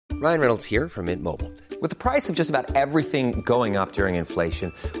Ryan Reynolds here from Mint Mobile. With the price of just about everything going up during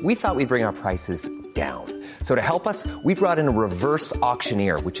inflation, we thought we'd bring our prices down. So to help us, we brought in a reverse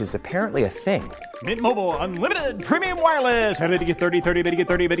auctioneer, which is apparently a thing. Mint Mobile Unlimited Premium Wireless. How to get 30, 30, bit to get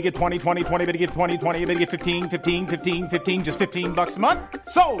 30, bit to get 20, 20, 20, bit to get 20, 20, bit to get 15, 15, 15, 15, just $15 a month?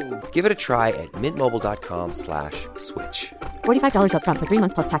 Sold! Give it a try at mintmobile.com/switch. $45 up front for 3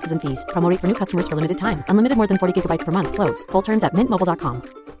 months plus taxes and fees. Promo rate for new customers for limited time. Unlimited more than 40 gigabytes per month. Slows full terms at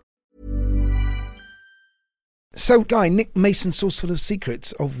mintmobile.com. So, Guy, Nick Mason, Saucerful of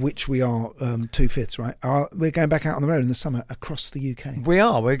Secrets, of which we are 2/5, right? We're going back out on the road in the summer across the UK. We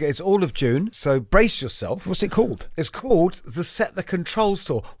are. It's all of June, so brace yourself. What's it called? It's called the Set the Controls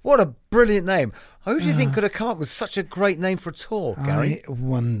Tour. What a brilliant name. Who do you think could have come up with such a great name for a tour, Gary? I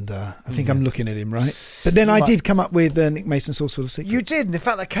wonder. I think I'm looking at him, right? But then I did come up with Nick Mason, Saucerful of Secrets. You did. And in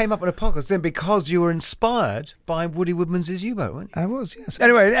fact, that came up in a podcast then because you were inspired by Woody Woodmans's U-Boat, weren't you? I was, yes.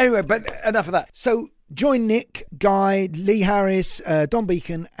 Anyway, but enough of that. So join Nick, Guy, Lee Harris, Don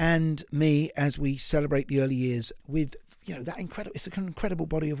Beacon and me as we celebrate the early years with, that incredible, it's an incredible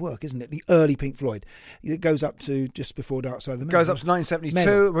body of work, isn't it? The early Pink Floyd. It goes up to just before Dark Side of the Moon. Goes up to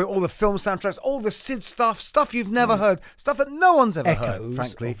 1972, with all the film soundtracks, all the Sid stuff you've never heard, stuff that no one's ever heard,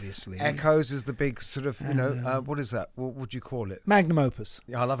 frankly. Obviously. Echoes is the big sort of, what is that? What would you call it? Magnum opus.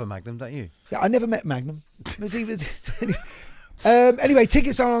 Yeah, I love a Magnum, don't you? Yeah, I never met Magnum. Anyway,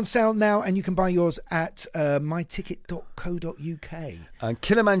 tickets are on sale now and you can buy yours at myticket.co.uk. And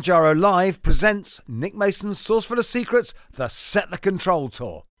Kilimanjaro Live presents Nick Mason's Saucerful of Secrets, the Set the Control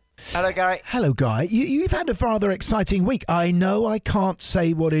Tour. Hello, Gary. Hello, Guy. You've had a rather exciting week. I know I can't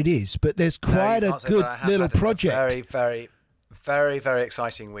say what it is, but there's quite a good little project. Very, very, very, very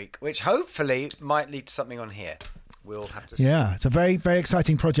exciting week, which hopefully might lead to something on here. We'll have to see. Yeah, it's a very, very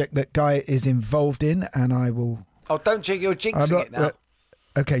exciting project that Guy is involved in, and I will... Oh, don't jig! You're jinxing it now.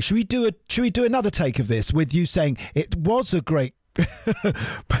 Okay, should we do another take of this with you saying it was a great, but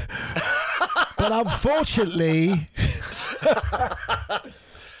unfortunately.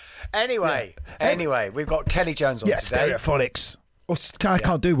 Anyway, we've got Kelly Jones on today. Stereophonics. I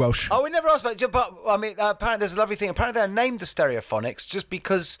can't do Welsh. Oh, we never asked about it, but I mean, apparently there's a lovely thing. Apparently they're named the Stereophonics just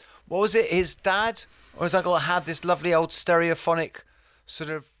because, what was it, his dad or his uncle had this lovely old stereophonic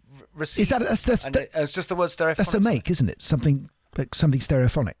sort of receiver. Is that it's just the word stereophonic. That's a make, isn't it? Something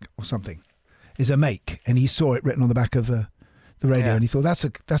stereophonic or something is a make, and he saw it written on the back of the radio, and he thought that's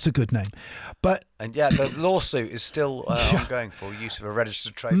a good name. But the lawsuit is still ongoing for use of a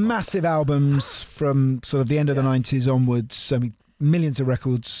registered trademark. Massive albums from sort of the end of the 90s onwards. I mean, millions of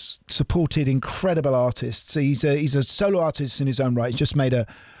records, supported incredible artists. He's a solo artist in his own right. He's just made a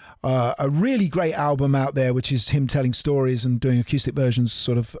really great album out there, which is him telling stories and doing acoustic versions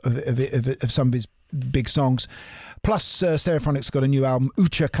sort of some of his big songs. Plus, Stereophonics got a new album,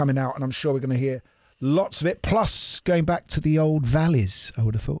 Ucha, coming out, and I'm sure we're going to hear lots of it. Plus, going back to the old valleys, I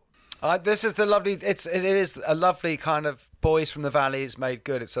would have thought. This is the lovely. It is a lovely kind of boys from the valleys made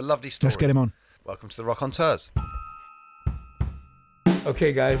good. It's a lovely story. Let's get him on. Welcome to the Rock on Tours.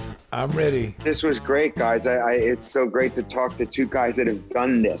 Okay, guys, I'm ready. This was great, guys. It's so great to talk to two guys that have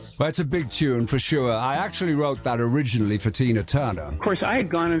done this. Well, it's a big tune for sure. I actually wrote that originally for Tina Turner. Of course, I had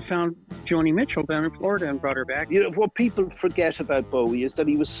gone and found Joni Mitchell down in Florida and brought her back. What people forget about Bowie is that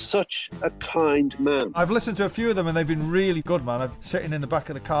he was such a kind man. I've listened to a few of them and they've been really good, man. I'm sitting in the back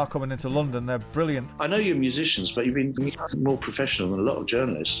of the car coming into London. They're brilliant. I know you're musicians, but you've been more professional than a lot of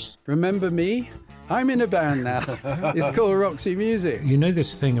journalists. Remember me? I'm in a band now. It's called Roxy Music. You know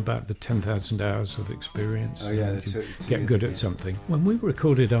this thing about the 10,000 hours of experience? Oh, yeah. Get good at something. When we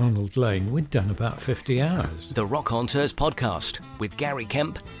recorded Arnold Lane, we'd done about 50 hours. The Rock on Tours podcast with Gary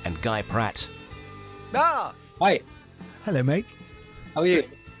Kemp and Guy Pratt. Ah! Hi. Hello, mate. How are you?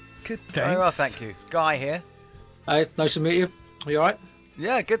 Good, thanks. Very well, thank you. Guy here. Hi, nice to meet you. Are you all right?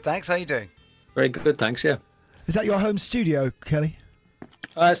 Yeah, good, thanks. How you doing? Very good, thanks, yeah. Is that your home studio, Kelly?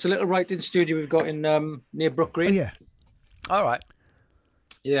 It's a little writing studio we've got in near Brook Green. Oh, yeah. All right.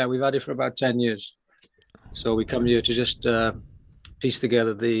 Yeah, we've had it for about 10 years. So we come here to just piece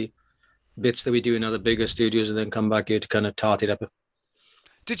together the bits that we do in other bigger studios and then come back here to kind of tart it up.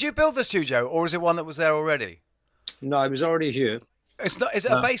 Did you build the studio or is it one that was there already? No, I was already here. It's not. Is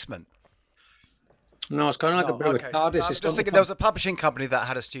it a basement? No, it's kind of like a bit of a TARDIS. I was just thinking there was a publishing company that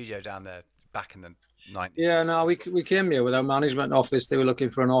had a studio down there back in the 90s. Yeah, no, we came here with our management office. They were looking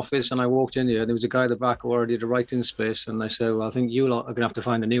for an office, and I walked in here, and there was a guy at the back who already had a writing space, and I said, well, I think you lot are going to have to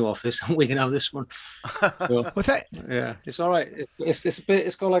find a new office, and we can have this one. So, What's that? Yeah, it's all right.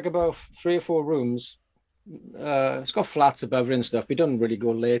 It's got like about 3 or 4 rooms. It's got flats above it and stuff. We don't really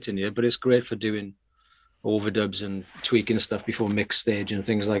go late in here, but it's great for doing overdubs and tweaking stuff before mix stage and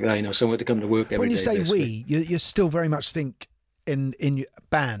things like that. You know, somewhere to come to work every day. When you say basically. you still very much think in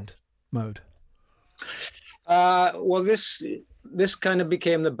band mode. Well, this kind of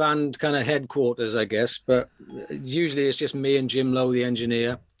became the band kind of headquarters, I guess. But usually it's just me and Jim Lowe, the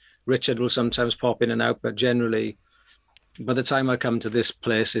engineer. Richard will sometimes pop in and out, but generally, by the time I come to this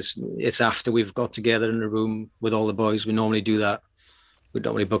place, it's after we've got together in a room with all the boys. We normally do that. We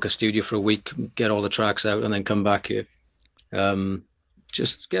normally book a studio for a week, get all the tracks out, and then come back here.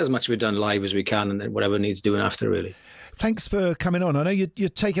 Just get as much of it done live as we can, and then whatever needs doing after, really. Thanks for coming on. I know you're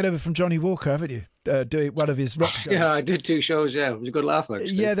taking over from Johnny Walker, haven't you? Doing one of his rock shows. Yeah, I did 2 shows. Yeah, it was a good laugh,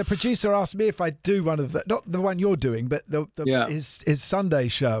 actually. Yeah, the producer asked me if I'd do one of the, not the one you're doing, but his Sunday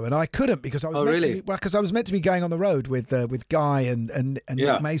show, and I couldn't because I was meant to be going on the road with Guy and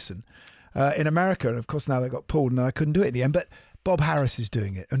Nick Mason in America, and of course now they got pulled, and I couldn't do it in the end. But Bob Harris is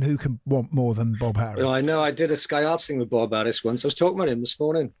doing it, and who can want more than Bob Harris? Well, I know. I did a Sky Arts thing with Bob Harris once. I was talking about him this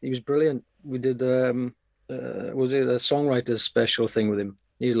morning. He was brilliant. We did was it a songwriters special thing with him?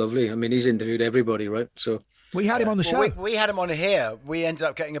 He's lovely. I mean, he's interviewed everybody, right? So we had him on the show. We had him on here. We ended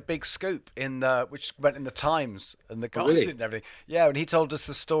up getting a big scoop which went in the Times and the Guardian and everything. Yeah, and he told us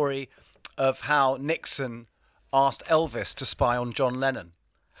the story of how Nixon asked Elvis to spy on John Lennon.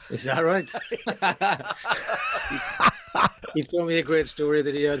 Is that right? He told me a great story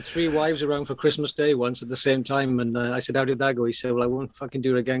that he had 3 wives around for Christmas Day once at the same time, and I said, "How did that go?" He said, "Well, I won't fucking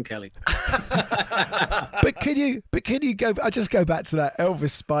do it again, Kelly." But can you go? I just go back to that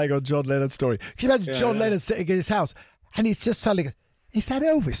Elvis spying on John Lennon story. Can you imagine John Lennon sitting in his house and he's just suddenly, is that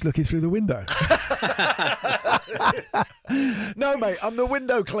Elvis looking through the window? No, mate, I'm the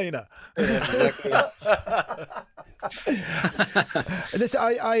window cleaner.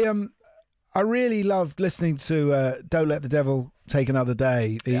 Listen, I really loved listening to "Don't Let the Devil Take Another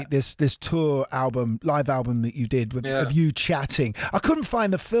Day." This tour album, live album that you did of you chatting. I couldn't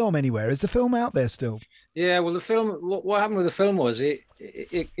find the film anywhere. Is the film out there still? Yeah, well, the film. What happened with the film was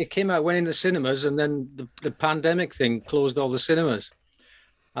it came out, went in the cinemas, and then the pandemic thing closed all the cinemas,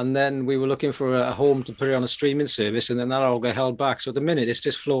 and then we were looking for a home to put it on a streaming service, and then that all got held back. So at the minute, it's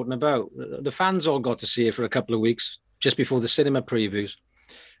just floating about. The fans all got to see it for a couple of weeks just before the cinema previews.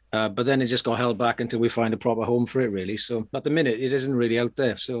 But then it just got held back until we find a proper home for it, really. So at the minute, it isn't really out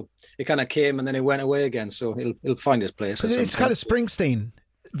there. So it kind of came and then it went away again. So it'll find its place. It's kind of Springsteen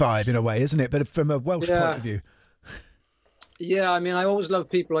vibe in a way, isn't it? But from a Welsh point of view. Yeah, I mean, I always love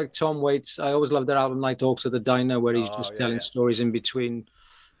people like Tom Waits. I always love their album Night Talks at the Diner, where he's just telling stories in between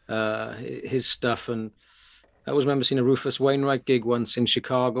his stuff. And I always remember seeing a Rufus Wainwright gig once in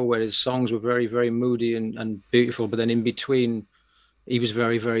Chicago, where his songs were very, very moody and beautiful. But then in between, he was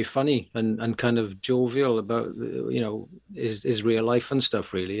very, very funny and kind of jovial about, his real life and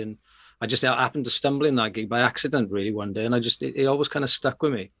stuff, really. And I just happened to stumble in that gig by accident, really, one day. And it always kind of stuck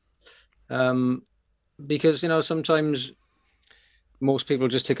with me. Because, sometimes most people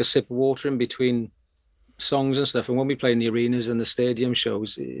just take a sip of water in between songs and stuff. And when we play in the arenas and the stadium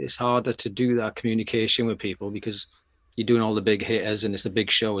shows, it's harder to do that communication with people because you're doing all the big hitters and it's a big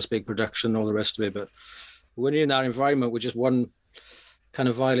show, it's big production, all the rest of it. But when you're in that environment with just one kind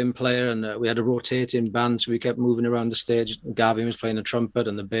of violin player, and we had a rotating band, so we kept moving around the stage. Gavin was playing the trumpet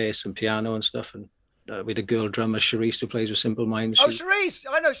and the bass and piano and stuff, and we had a girl drummer, Charisse, who plays with Simple Minds. Charisse!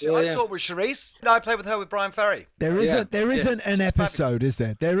 I know. I toured with Charisse. I played with her with Brian Ferry. There isn't an episode, is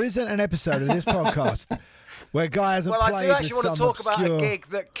there? There isn't an episode of this podcast where Guy hasn't played. Well, I do actually want to talk obscure... about a gig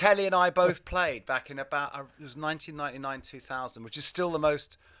that Kelly and I both played back in about, it was 1999-2000, which is still the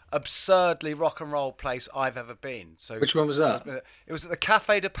most absurdly rock and roll place I've ever been. So which one was that? It was at the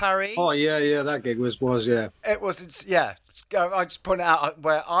Café de Paris. Oh yeah, that gig was yeah. It was I just point out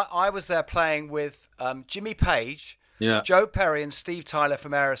where I was there playing with Jimmy Page, Joe Perry, and Steve Tyler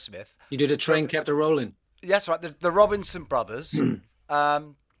from Aerosmith. You did a Train Kept a Rolling. Yes, right. The Robinson Brothers.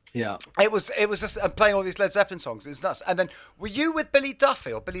 Yeah. It was just playing all these Led Zeppelin songs. It's nuts. And then were you with Billy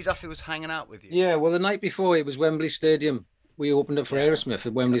Duffy, or Billy Duffy was hanging out with you? Yeah. Well, the night before it was Wembley Stadium. We opened up for Aerosmith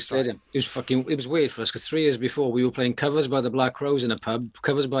at Wembley Stadium. Right. It was weird for us because 3 years before we were playing covers by the Black Crowes in a pub,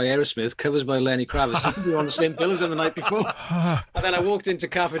 covers by Aerosmith, covers by Lenny Kravitz. We were on the same bills on the night before. And then I walked into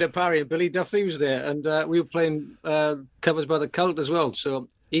Café de Paris and Billy Duffy was there, and we were playing covers by the Cult as well. So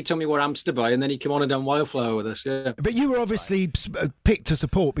he told me what amps to buy, and then he came on and done Wildflower with us. Yeah. But you were obviously picked to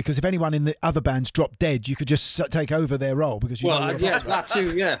support because if anyone in the other bands dropped dead, you could just take over their role because you. Well, that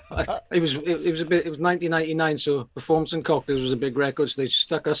too. Yeah, it was 1999, so Performance and Cocktails was a big record, so they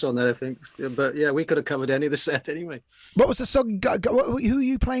stuck us on there, I think. But yeah, we could have covered any of the set anyway. What was the song? Who are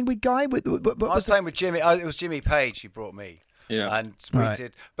you playing with, Guy? I was playing with Jimmy. It was Jimmy Page who brought me. Yeah, and we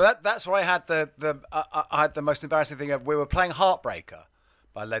did. But that's where I had I had the most embarrassing thing of we were playing Heartbreaker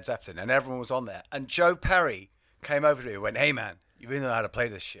by Led Zeppelin, and everyone was on there, and Joe Perry came over to me and went, "Hey man, you really know how to play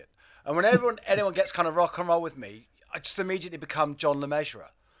this shit." And when anyone gets kind of rock and roll with me, I just immediately become John LeMessurier.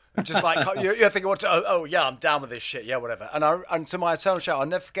 Just like you're thinking, oh yeah, I'm down with this shit, yeah, whatever. And to my eternal shout, I'll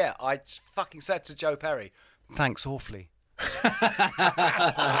never forget. I just fucking said to Joe Perry, "Thanks awfully."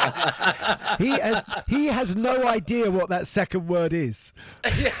 he has no idea what that second word is.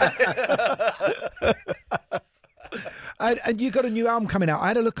 And you got a new album coming out. I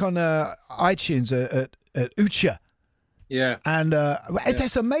had a look on iTunes at Ucha. Yeah. And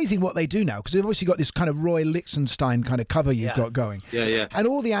it's amazing what they do now, because they've obviously got this kind of Roy Lichtenstein kind of cover you've got going. Yeah. And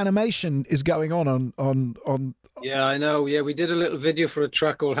all the animation is going on. Yeah, I know. Yeah, we did a little video for a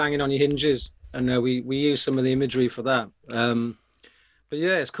track called Hanging on Your Hinges, and we used some of the imagery for that. But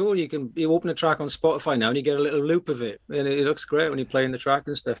yeah, it's cool. You open a track on Spotify now and you get a little loop of it, and it looks great when you're playing the track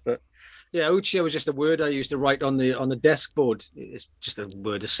and stuff. But yeah, Ucha was just a word I used to write on the desk board. It's just a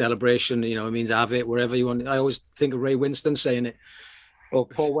word of celebration. You know, it means have it wherever you want. I always think of Ray Winston saying it, or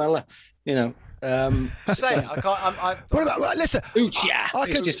Paul Weller. You know. Say it. I can't. What about listen? Ucha.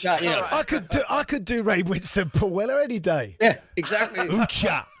 I could do Ray Winston, Paul Weller any day. Yeah, exactly.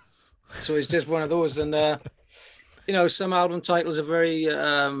 Ucha. So it's just one of those, and you know, some album titles are very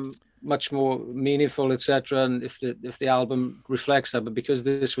much more meaningful, etc. And if the album reflects that, but because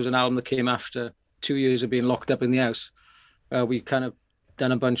this was an album that came after 2 years of being locked up in the house, we kind of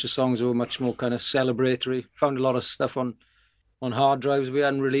done a bunch of songs that were much more kind of celebratory. Found a lot of stuff on hard drives we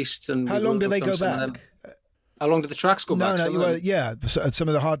hadn't released. And how long do they go back? How long did the tracks go back? Some of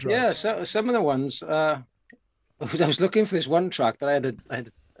the hard drives. Yeah, some of the ones. I was looking for this one track that I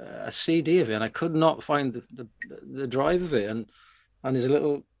had a CD of it, and I could not find the drive of it, and there's a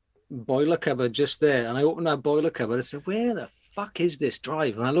little boiler cupboard just there, and I opened that boiler cupboard and said, "Where the fuck is this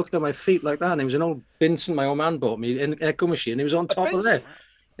drive?" And I looked at my feet like that, and it was an old Binson my old man bought me, an Echo machine. It was on top of there.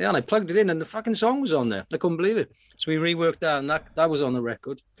 Yeah, and I plugged it in, and the fucking song was on there. I couldn't believe it. So we reworked that, and that was on the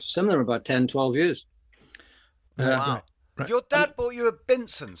record. Some of them about 10, 12 years. Wow. Right. Your dad bought you a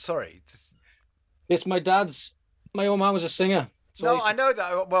Binson, sorry. It's my dad's. My old man was a singer. So I know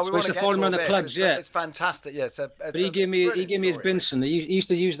that. Well, we want to get to all the clubs. It's fantastic. Yeah, but he gave me his Binson. He used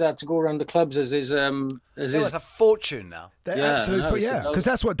to use that to go around the clubs as his. They're worth a fortune now. Absolutely, because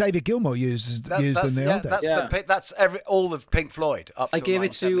that's what David Gilmour used in the old days. That's all of Pink Floyd. I gave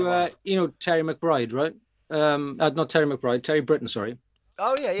it to Terry McBride, right? Not Terry McBride, Terry Britton. Sorry.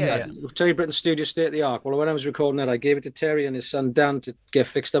 Oh yeah. Terry Britton's studio, State of the Art. Well, when I was recording that, I gave it to Terry and his son Dan to get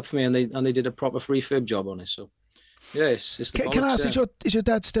fixed up for me, and they did a proper refurb job on it. So. Yes. Can I ask, is your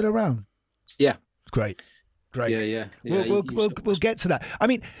dad still around? Yeah. Great. Yeah. We'll get to that. I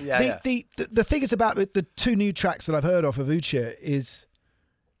mean, the thing is about the two new tracks that I've heard of Ucha is,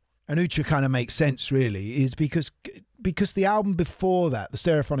 and Ucha kind of makes sense really, is because the album before that, the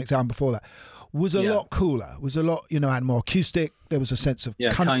Stereophonics album before that, was a lot cooler. Was a lot, had more acoustic. There was a sense of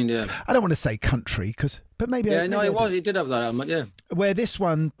kind of. I don't want to say country but maybe. Yeah, it did have that element. Yeah. Where this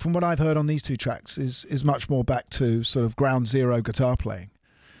one, from what I've heard on these two tracks, is much more back to sort of ground zero guitar playing.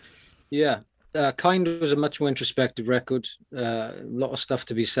 Yeah, Kind was a much more introspective record. A lot of stuff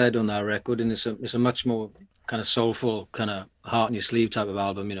to be said on that record, and it's a much more kind of soulful, kind of heart in your sleeve type of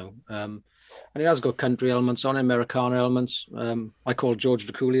album, And it has got country elements on it, Americana elements. I called George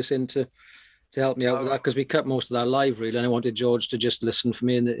Drakoulias in to help me out with that, because we cut most of that live really, and I wanted George to just listen for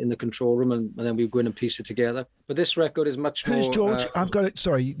me in the control room, and then we go in and piece it together. But this record is much more. Who's George? I've got it.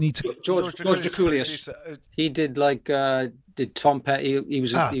 Sorry, you need to. George Drakoulias. He did did Tom Petty. He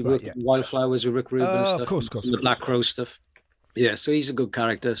worked with Wildflowers with Rick Rubin and stuff. Of course. The Black Crow stuff. Yeah, so he's a good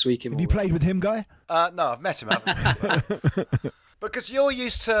character. So he can. Have you played with him, Guy? No, I've met him. Because you're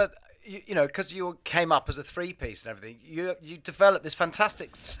used to. Because you came up as a three-piece and everything, you developed this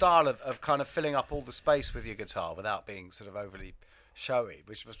fantastic style of kind of filling up all the space with your guitar without being sort of overly showy,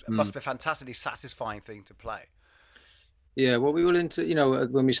 which must be a fantastically satisfying thing to play. Yeah, well, we were into,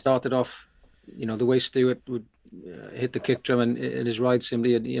 when we started off, the way Stuart would hit the kick drum and his ride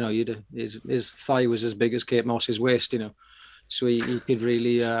simply, his thigh was as big as Kate Moss's waist, So he could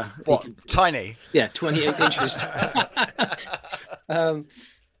really... tiny? Yeah, 28 inches.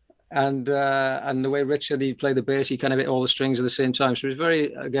 And the way Richard, he'd play the bass, he kind of hit all the strings at the same time. So he was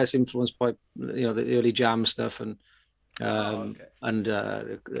very, I guess, influenced by, the early Jam stuff and the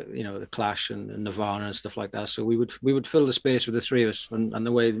Clash and Nirvana and stuff like that. So we would fill the space with the three of us. And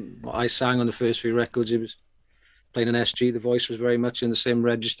the way I sang on the first three records, it was playing an SG. The voice was very much in the same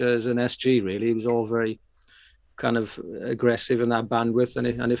register as an SG, really. It was all very kind of aggressive in that bandwidth,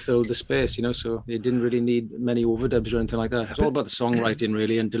 and it filled the space, you know. So it didn't really need many overdubs or anything like that. It's all about the songwriting,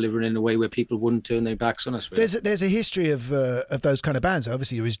 really, and delivering in a way where people wouldn't turn their backs on us. Really. There's a history of those kind of bands.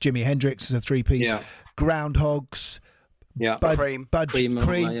 Obviously, there was Jimi Hendrix as a three-piece, Groundhogs, Cream,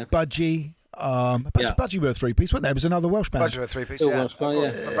 Budgie. Budgie were a three-piece, weren't they? It was another Welsh band. Budgie were a three-piece, yeah.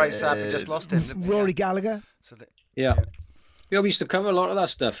 I'm very sad we just lost him. Rory Gallagher. Yeah, we used to cover a lot of that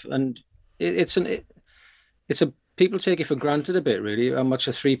stuff, and it's people take it for granted a bit, really, how much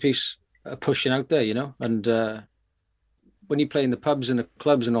a three-piece are pushing out there, you know. And when you play in the pubs and the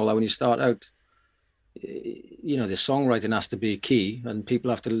clubs and all that, when you start out, you know, the songwriting has to be key, and people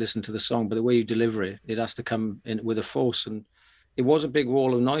have to listen to the song, but the way you deliver it, it has to come in with a force. And it was a big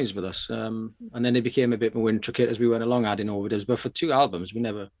wall of noise with us, and then it became a bit more intricate as we went along, adding overdubs. But for 2 albums, we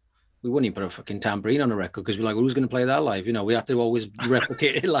wouldn't even put a fucking tambourine on a record, because we're like, well, who's going to play that live? You know, we have to always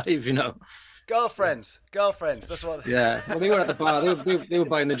replicate it live, you know. Girlfriends, that's what. Yeah, well, they were at the bar. They were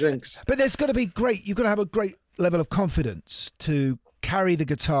buying the drinks. But there's got to be you've got to have a great level of confidence to carry the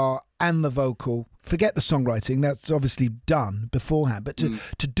guitar and the vocal. Forget the songwriting; that's obviously done beforehand. But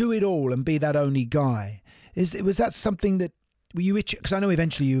to do it all and be that only guy, was that something that were you itching? Because I know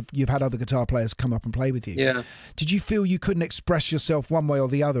eventually you've had other guitar players come up and play with you. Yeah. Did you feel you couldn't express yourself one way or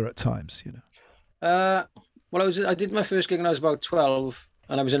the other at times? You know. Well, I did my first gig when I was about 12.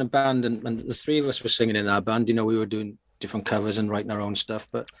 And I was in a band, and the three of us were singing in that band. You know, we were doing different covers and writing our own stuff.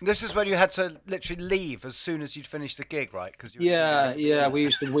 But this is when you had to literally leave as soon as you'd finished the gig, right? Because we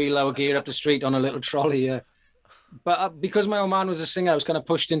used to wheel our gear up the street on a little trolley. Yeah, but because my old man was a singer, I was kind of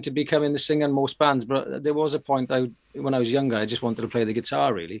pushed into becoming the singer in most bands. But there was a point when I was younger, I just wanted to play the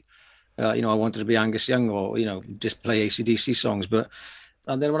guitar. Really, you know, I wanted to be Angus Young, or you know, just play AC/DC songs.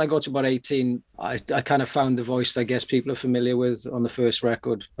 And then when I got to about 18, I kind of found the voice I guess people are familiar with on the first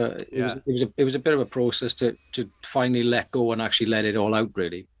record. But it was a bit of a process to finally let go and actually let it all out,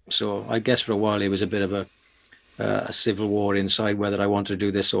 really. So I guess for a while it was a bit of a civil war inside whether I wanted to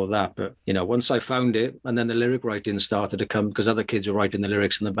do this or that. But you know, once I found it, and then the lyric writing started to come, because other kids were writing the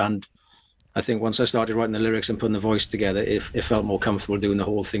lyrics in the band. I think once I started writing the lyrics and putting the voice together, it felt more comfortable doing the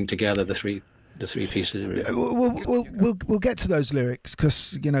whole thing together. The three pieces. Really. We'll get to those lyrics,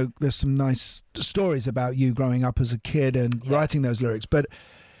 because you know there's some nice stories about you growing up as a kid and writing those lyrics. But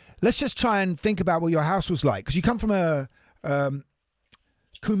let's just try and think about what your house was like, because you come from a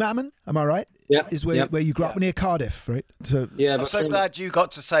Cwmaman, am I right? Yeah, is where you grew up near Cardiff, right? So I'm so glad you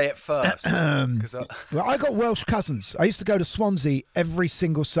got to say it first. Well, I got Welsh cousins. I used to go to Swansea every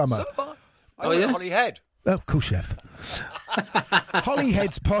single summer. I was at Holyhead. Oh, cool, chef.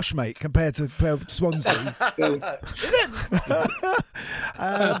 Holyhead's posh, mate, compared to Swansea. Is it?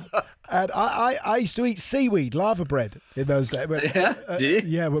 And I used to eat seaweed, lava bread in those days. Did you?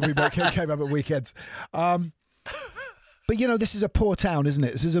 Yeah, when we came up at weekends. But, you know, this is a poor town, isn't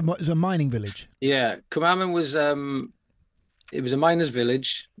it? This is a mining village. Yeah, Cwmaman was it was a miner's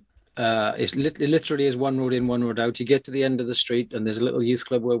village. It literally is one road in, one road out. You get to the end of the street and there's a little youth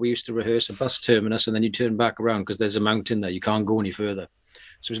club where we used to rehearse, a bus terminus, and then you turn back around because there's a mountain there. You can't go any further.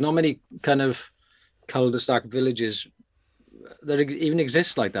 So there's not many kind of cul-de-sac villages that even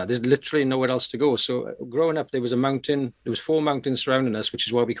exist like that. There's literally nowhere else to go. So growing up, there was a mountain. There was 4 mountains surrounding us, which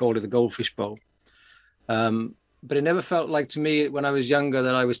is why we called it the Goldfish Bowl. But it never felt like, to me, when I was younger,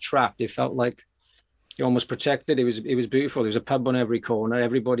 that I was trapped. It felt like you're almost protected. It was beautiful. There was a pub on every corner.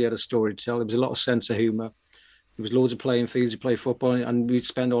 Everybody had a story to tell. There was a lot of sense of humour. There was loads of playing fields to play football, and we'd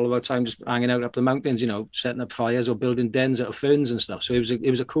spend all of our time just hanging out up the mountains, you know, setting up fires or building dens out of ferns and stuff. So it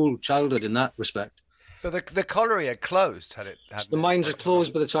was a cool childhood in that respect. But the colliery had closed, had it? The mines had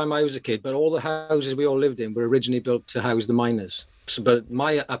closed by the time I was a kid, but all the houses we all lived in were originally built to house the miners. So, but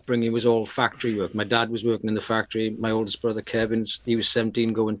my upbringing was all factory work. My dad was working in the factory. My oldest brother, Kevin, he was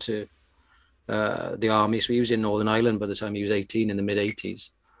 17 going to the army. So he was in Northern Ireland by the time he was 18 in the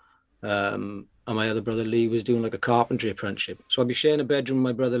mid-80s. And my other brother, Lee, was doing like a carpentry apprenticeship. So I'd be sharing a bedroom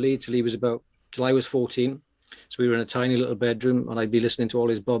with my brother, Lee, till I was 14. So we were in a tiny little bedroom, and I'd be listening to all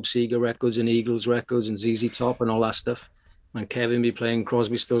his Bob Seger records and Eagles records and ZZ Top and all that stuff. And Kevin be playing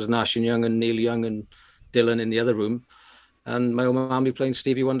Crosby, Stills, Nash and Young and Neil Young and Dylan in the other room. And my old man be playing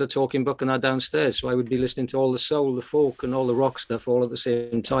Stevie Wonder, Talking Book and that downstairs. So I would be listening to all the soul, the folk and all the rock stuff all at the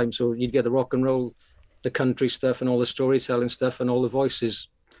same time. So you'd get the rock and roll, the country stuff and all the storytelling stuff and all the voices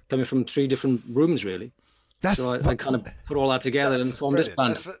coming from 3 different rooms, really. So I kind of put all that together and formed this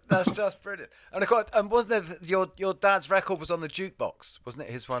band. That's just brilliant. And of course, wasn't it your dad's record was on the jukebox, wasn't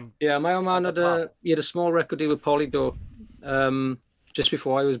it? His one. Yeah, my old man had a small record deal with Polydor just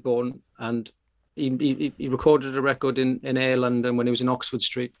before I was born, and he recorded a record in Air London when he was in Oxford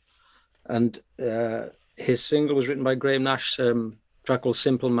Street, and his single was written by Graham Nash, track called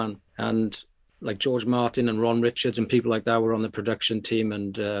Simple Man, and like George Martin and Ron Richards and people like that were on the production team,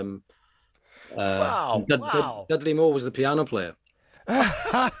 and Dudley Moore was the piano player.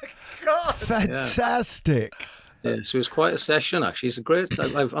 God. Fantastic. Yeah, so it's quite a session actually. It's a great.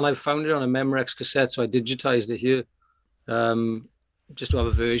 I've found it on a Memorex cassette, so I digitized it here, just to have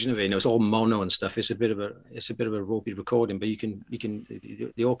a version of it. You know, it's all mono and stuff. It's a bit of a ropey recording, but you can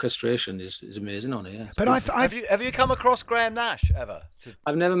the orchestration is amazing on it. Yeah. But have you come across Graham Nash ever?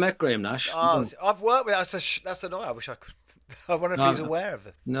 I've never met Graham Nash. Oh, I've worked with. That's annoying. I wish I could. I wonder if he's aware of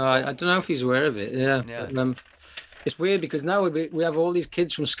it. No, I don't know if he's aware of it. Yeah. But, it's weird because now we have all these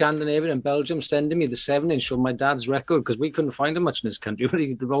kids from Scandinavia and Belgium sending me the 7-inch of my dad's record because we couldn't find them much in this country.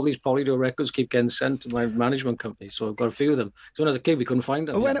 All these Polydor records keep getting sent to my management company, so I've got a few of them. So when I was a kid, we couldn't find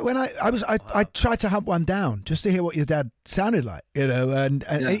them. When I tried to hunt one down just to hear what your dad sounded like, you know, and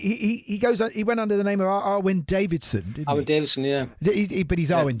he went under the name of Arwin Davidson, didn't he? Arwin Davidson, yeah. But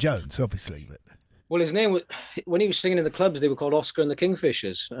he's Arwin Jones, obviously. But. Well, his name was, when he was singing in the clubs, they were called Oscar and the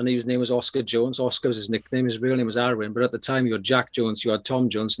Kingfishers, and his name was Oscar Jones. Oscar was his nickname. His real name was Arwin, but at the time you had Jack Jones, you had Tom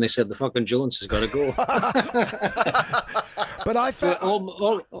Jones, and they said the fucking Jones has got to go. But I found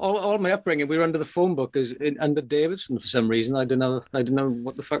all my upbringing, we were under the phone book under Davidson for some reason. I don't know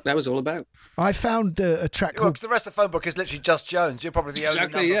what the fuck that was all about. I found a track called. The rest of the phone book is literally just Jones. You're probably the only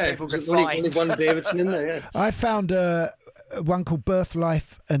number of people could find. Only one Davidson in there. Yeah. I found one called Birth,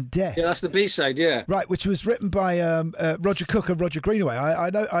 Life and Death. Yeah, that's the B-side, yeah. Right, which was written by Roger Cook and Roger Greenaway.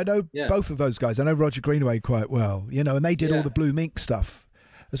 I know both of those guys. I know Roger Greenaway quite well, you know, and they did all the Blue Mink stuff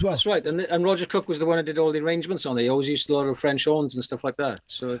as well. That's right, and Roger Cook was the one who did all the arrangements on it. He always used a lot of French horns and stuff like that.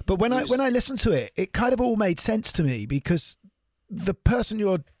 So, but when I listened to it, it kind of all made sense to me because the person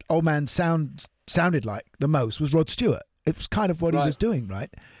your old man sounded like the most was Rod Stewart. It was kind of what he was doing,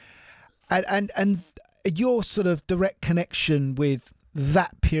 right? And your sort of direct connection with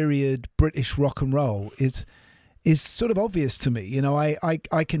that period British rock and roll is sort of obvious to me. You know,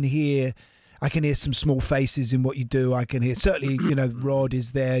 I can hear some Small Faces in what you do. I can hear certainly, you know, Rod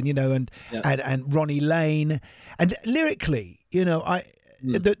is there, you know, and Ronnie Lane, and lyrically, you know,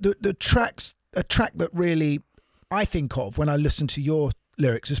 the tracks, a track that really I think of when I listen to your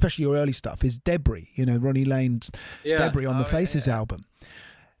lyrics, especially your early stuff, is Debris. You know, Ronnie Lane's Debris on the Faces album.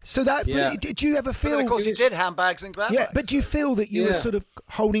 So that did you ever feel? But of course, you did Handbags and Glad Rags. But do you feel that you were sort of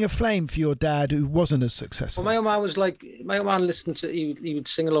holding a flame for your dad, who wasn't as successful? Well, my old man listened to. He would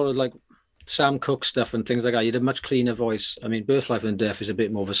sing a lot of like Sam Cooke stuff and things like that. He had a much cleaner voice. I mean, Birth, Life and Death is a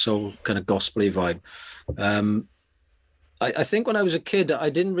bit more of a soul kind of gospely vibe. I think when I was a kid, I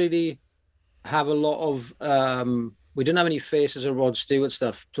didn't really have a lot of. We didn't have any Faces or Rod Stewart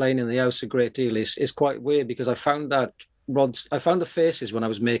stuff playing in the house a great deal. It's quite weird because I found that. I found the Faces when I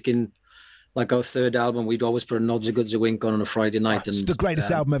was making like our third album. We'd always put a Nods a Goods a Wink on a Friday night. It's the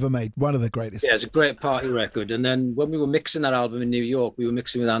greatest album ever made. One of the greatest. Yeah, it's a great party record. And then when we were mixing that album in New York, we were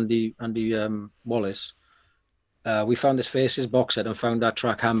mixing with Andy Wallace. We found this Faces box set and found that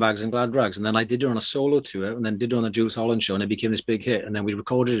track Handbags and Glad Rags. And then I did it on a solo tour and then did it on the Jules Holland show, and it became this big hit. And then we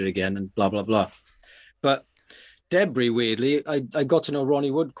recorded it again and blah, blah, blah. But Debris, weirdly, I got to know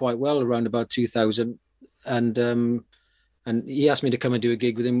Ronnie Wood quite well around about 2000. And he asked me to come and do a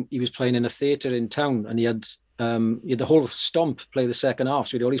gig with him. He was playing in a theatre in town, and he had the whole Stomp play the second half.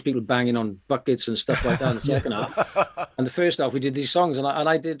 So we had all these people banging on buckets and stuff like that in the second half. And the first half, we did these songs, and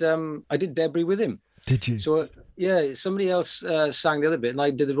I did Debris with him. Did you? So yeah, somebody else sang the other bit, and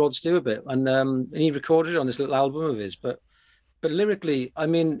I did the Rod Stewart bit, and he recorded it on this little album of his. But lyrically, I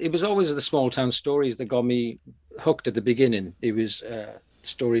mean, it was always the small town stories that got me hooked at the beginning. It was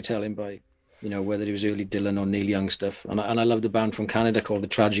storytelling by. You know, whether it was early Dylan or Neil Young stuff. And I loved a band from Canada called the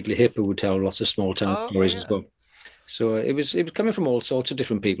Tragically Hip, who would tell lots of small town stories as well. So it was coming from all sorts of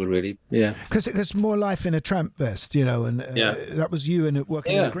different people, really. Yeah. Because More Life in a Tramp Vest, you know, and that was you and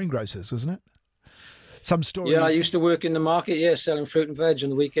working in the greengrocers, wasn't it? Some story. Yeah, I used to work in the market, selling fruit and veg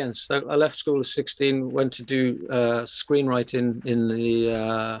on the weekends. So I left school at 16, went to do screenwriting in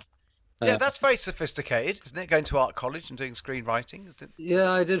the... Yeah, that's very sophisticated, isn't it? Going to art college and doing screenwriting, isn't it?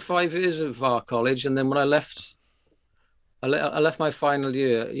 Yeah, I did 5 years of art college, and then when I left my final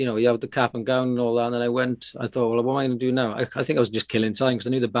year. You know, you have the cap and gown and all that, and then I thought, well, what am I going to do now? I think I was just killing time because I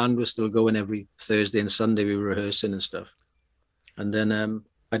knew the band was still going every Thursday and Sunday. We were rehearsing and stuff, and then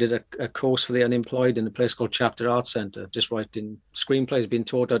I did a course for the unemployed in a place called Chapter Arts Centre, just writing screenplays, being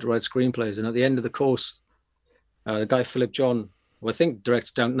taught how to write screenplays, and at the end of the course, the guy Philip John, who I think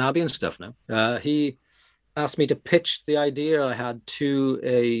directs Downton Abbey and stuff now, he asked me to pitch the idea I had to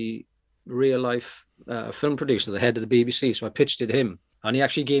a real-life film producer, the head of the BBC. So I pitched it to him, and he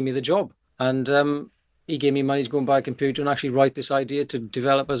actually gave me the job. And he gave me money to go and buy a computer and actually write this idea to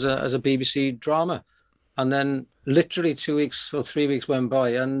develop as a BBC drama. And then literally 2 weeks or 3 weeks went by,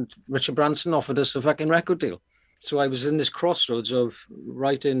 and Richard Branson offered us a fucking record deal. So I was in this crossroads of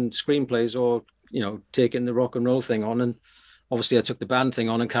writing screenplays or, taking the rock and roll thing on. And obviously I took the band thing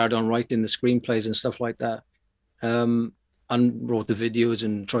on and carried on writing the screenplays and stuff like that. And wrote the videos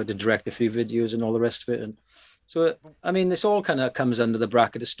and tried to direct a few videos and all the rest of it. And so, I mean, this all kind of comes under the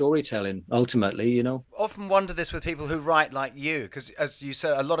bracket of storytelling, ultimately, Often wonder this with people who write like you, because as you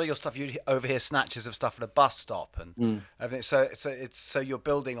said, a lot of your stuff, you overhear snatches of stuff at a bus stop and everything. So you're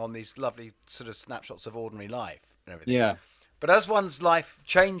building on these lovely sort of snapshots of ordinary life and everything. Yeah. But as one's life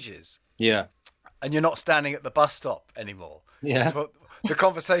changes, yeah, and you're not standing at the bus stop anymore, yeah. The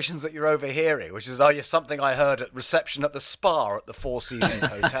conversations that you're overhearing, which is, something I heard at reception at the Spa at the Four Seasons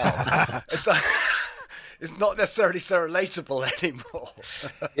Hotel. It's not necessarily so relatable anymore.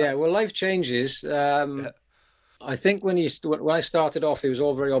 Yeah, well, life changes. I think when I started off, it was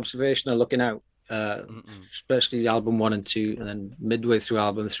all very observational, looking out, especially album 1 and 2, and then midway through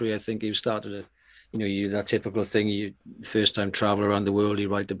album 3, I think you started to, you do that typical thing. You first time travel around the world, you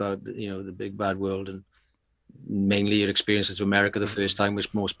write about, the big bad world, and mainly your experiences to America the first time,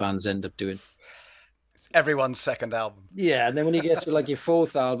 which most bands end up doing. It's everyone's second album. Yeah, and then when you get to like your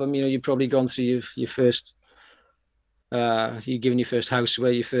 4th album, you've probably gone through your first. You've given your first house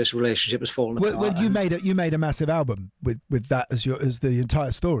away, your first relationship has fallen apart. Well, you made a massive album with that as the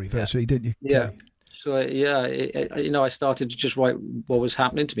entire story, virtually, didn't you? Yeah. So I started to just write what was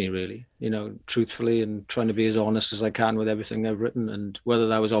happening to me, really. Truthfully, and trying to be as honest as I can with everything I've written, and whether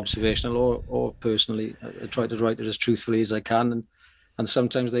that was observational or personally, I try to write it as truthfully as I can, and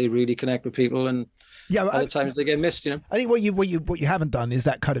sometimes they really connect with people, and other times they get missed. I think what you haven't done is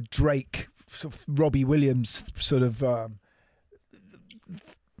that kind of Drake, sort of Robbie Williams sort of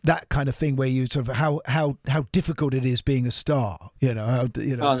that kind of thing where you sort of how difficult it is being a star,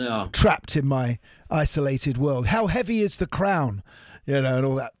 trapped in my isolated world. How heavy is the crown, and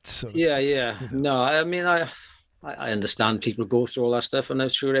all that sort of stuff. No, I mean I understand people go through all that stuff, and I'm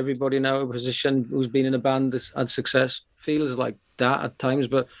sure everybody now in a position who's been in a band that's had success feels like that at times.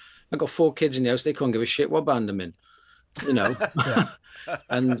 But I've got 4 kids in the house; they can't give a shit what band I'm in,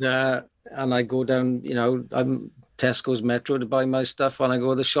 And I go down, I'm Tesco's Metro to buy my stuff, and I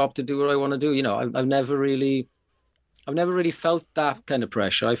go to the shop to do what I want to do. I've never really felt that kind of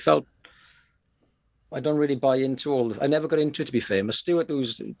pressure. I don't really buy into I never got into it to be famous. Stuart,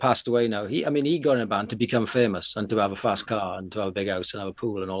 who's passed away now, he got in a band to become famous and to have a fast car and to have a big house and have a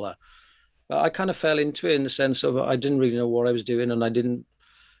pool and all that. But I kind of fell into it in the sense of I didn't really know what I was doing, and I didn't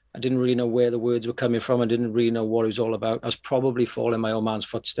really know where the words were coming from. I didn't really know what it was all about. I was probably following my old man's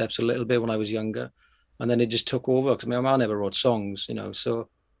footsteps a little bit when I was younger. And then it just took over because my old man never wrote songs, So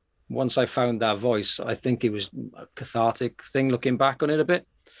once I found that voice, I think it was a cathartic thing looking back on it a bit.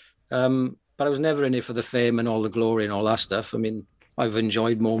 But I was never in it for the fame and all the glory and all that stuff. I mean, I've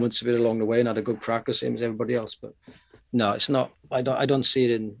enjoyed moments of it along the way and had a good crack, the same as everybody else. But no, it's not. I don't see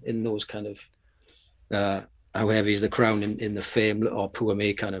it in those kind of... how heavy is the crown in the fame or poor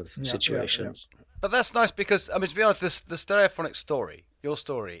me kind of situations. Yeah. But that's nice because, to be honest, the Stereophonic story, your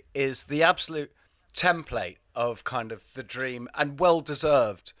story, is the absolute template of kind of the dream and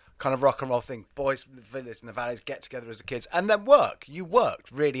well-deserved kind of rock and roll thing. Boys from the village and the valleys get together as kids and then work. You worked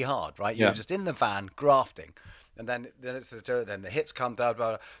really hard, right? You were just in the van grafting. And then it's the hits come down, blah,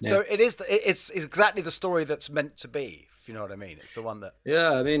 blah. Yeah. So it's exactly the story that's meant to be, if you know what I mean. It's the one that...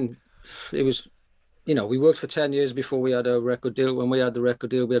 Yeah, I mean, it was... we worked for 10 years before we had a record deal. When we had the record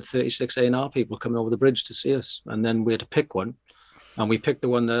deal, we had 36 A&R people coming over the bridge to see us. And then we had to pick one. And we picked the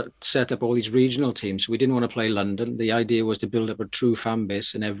one that set up all these regional teams. We didn't want to play London. The idea was to build up a true fan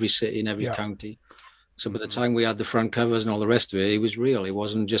base in every city, in every county. So by the time we had the front covers and all the rest of it, it was real. It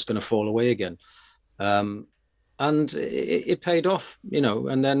wasn't just going to fall away again. And it paid off,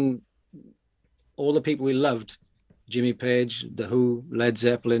 And then all the people we loved, Jimmy Page, The Who, Led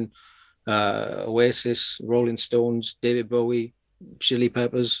Zeppelin, Oasis, Rolling Stones, David Bowie, Chili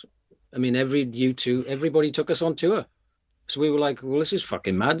Peppers. I mean, everybody took us on tour. So we were like, well, this is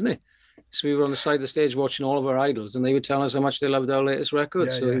fucking mad, isn't it? So we were on the side of the stage watching all of our idols, and they were telling us how much they loved our latest record.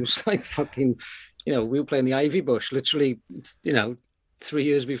 It was like fucking, we were playing the Ivy Bush, literally, 3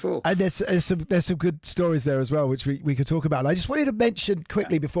 years before. And there's some good stories there as well, which we could talk about. I just wanted to mention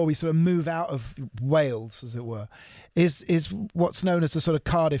quickly before we sort of move out of Wales, as it were, is what's known as the sort of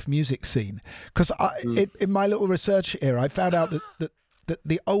Cardiff music scene. Because in my little research here, I found out that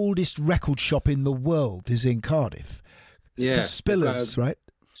the oldest record shop in the world is in Cardiff. Yeah, Spillers, right?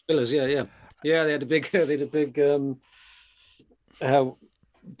 Spillers, yeah. They had a big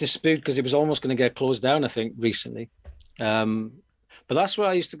dispute because it was almost going to get closed down, I think, recently. But that's where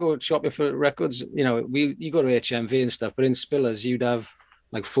I used to go shopping for records. You know, you go to HMV and stuff, but in Spillers, you'd have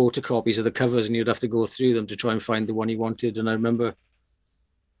like photocopies of the covers and you'd have to go through them to try and find the one you wanted. And I remember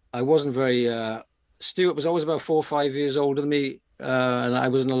I wasn't very... Stuart was always about 4 or 5 years older than me, and I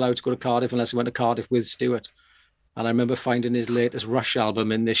wasn't allowed to go to Cardiff unless I went to Cardiff with Stuart. And I remember finding his latest Rush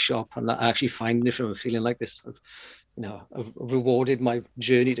album in this shop, and actually finding it from him, feeling like this. I've rewarded my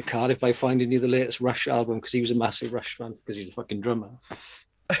journey to Cardiff by finding the latest Rush album, because he was a massive Rush fan, because he's a fucking drummer.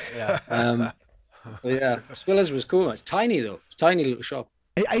 Yeah. Yeah, Spillers was cool. It's tiny though. It's a tiny little shop.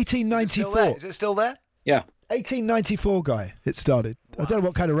 1894. Is it still there? Yeah. 1894, Guy. It started. Wow. I don't know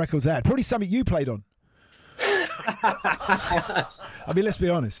what kind of records they had. Probably something you played on. I mean, let's be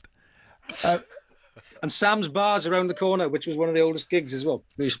honest. And Sam's Bar's around the corner, which was one of the oldest gigs as well.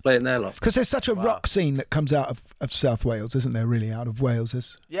 We used to play in there a lot. Because there's such a rock scene that comes out of South Wales, isn't there, really, out of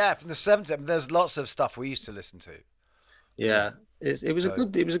Wales? Yeah, from the 70s. I mean, there's lots of stuff we used to listen to. Yeah. It was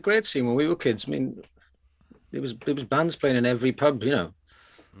a great scene when we were kids. I mean, it was bands playing in every pub, you know.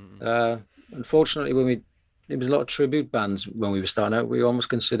 Mm-hmm. Unfortunately, there was a lot of tribute bands when we were starting out. We almost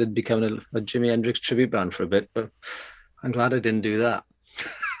considered becoming a Jimi Hendrix tribute band for a bit, but I'm glad I didn't do that.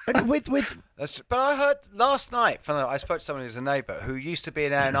 But I heard last night, I spoke to someone who's a neighbour who used to be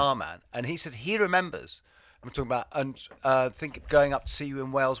an A&R man, and he said he remembers, I'm talking about, and think going up to see you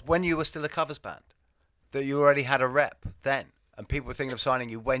in Wales when you were still a covers band, that you already had a rep then, and people were thinking of signing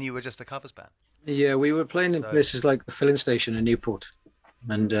you when you were just a covers band. Yeah, we were playing in places like the filling station in Newport,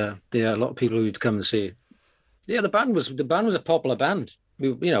 and a lot of people would come and see it. Yeah, the band was a popular band.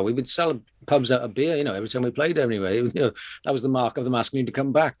 We would sell pubs out of beer, every time we played anyway. It was, that was the mark of the Masculine to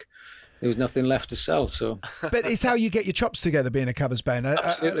come back. There was nothing left to sell, so. But it's how you get your chops together being a covers band.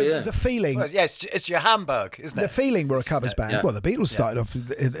 Absolutely, yeah. The feeling. Well, yes, it's your Hamburg, isn't it? The feeling we're a covers band. Yeah. Well, the Beatles started off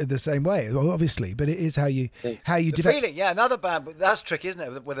the same way, obviously, but it is how you develop. Feeling, yeah, another band, but that's tricky, isn't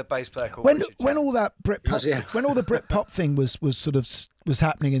it, with a bass player called when all that Britpop, when all the Britpop thing was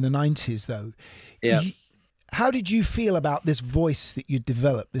happening in the 90s, though. Yeah. How did you feel about this voice that you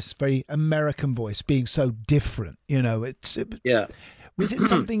developed, this very American voice, being so different? Was it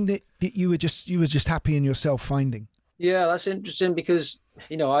something that you were just happy in yourself finding? Yeah, that's interesting because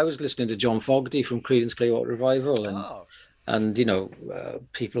I was listening to John Fogerty from Creedence Clearwater Revival and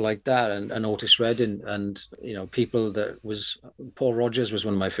people like that and Otis Redding and people that was Paul Rodgers was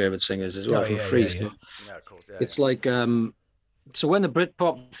one of my favorite singers as well from Freeze. Yeah, of course, yeah. It's like. So when the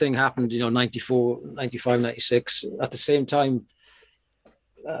Britpop thing happened, 94, 95, 96, at the same time,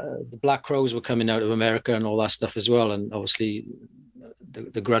 the Black Crowes were coming out of America and all that stuff as well. And obviously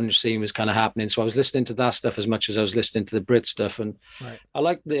the grunge scene was kind of happening. So I was listening to that stuff as much as I was listening to the Brit stuff. And I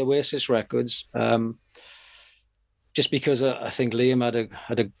liked the Oasis records just because I think Liam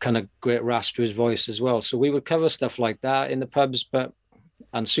had a kind of great rasp to his voice as well. So we would cover stuff like that in the pubs,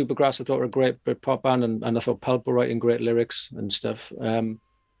 and Supergrass I thought were a great Britpop band, and I thought Pulp were writing great lyrics and stuff.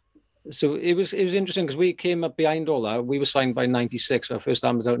 So it was interesting because we came up behind all that. We were signed by 96. Our first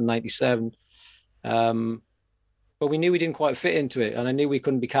album was out in 97. But we knew we didn't quite fit into it, and I knew we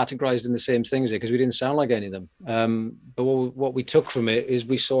couldn't be categorized in the same things because we didn't sound like any of them. But what we took from it is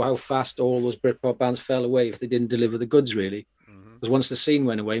we saw how fast all those Britpop bands fell away if they didn't deliver the goods, really. Because once the scene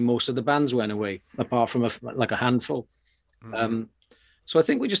went away, most of the bands went away, apart from a handful. So I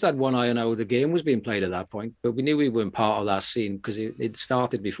think we just had one eye on how the game was being played at that point, but we knew we weren't part of that scene because it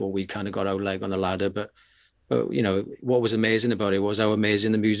started before we kind of got our leg on the ladder. But what was amazing about it was how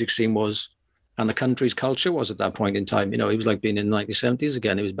amazing the music scene was and the country's culture was at that point in time. It was like being in the 1970s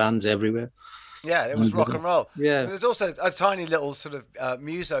again. It was bands everywhere. Yeah, it was rock and roll. Yeah. There's also a tiny little sort of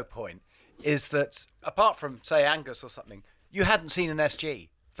muso point is that apart from, say, Angus or something, you hadn't seen an SG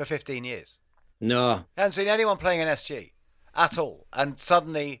for 15 years. No. You hadn't seen anyone playing an SG. At all, and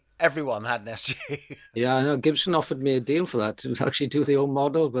suddenly everyone had an SG. Yeah, I know. Gibson offered me a deal for that to actually do the old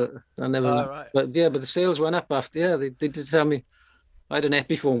model, but I never. Oh, right. But the sales went up after. Yeah, they did tell me. I had an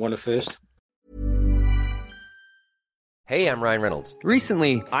Epiphone one at first. Hey, I'm Ryan Reynolds.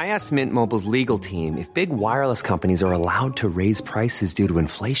 Recently, I asked Mint Mobile's legal team if big wireless companies are allowed to raise prices due to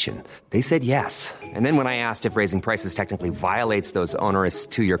inflation. They said yes. And then when I asked if raising prices technically violates those onerous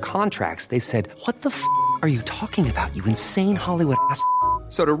 2-year contracts, they said, "What the f*** are you talking about, you insane Hollywood ass?"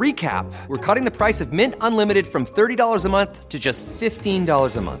 So to recap, we're cutting the price of Mint Unlimited from $30 a month to just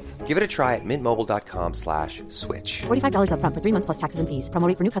 $15 a month. Give it a try at mintmobile.com/switch. $45 up front for 3 months plus taxes and fees. Promo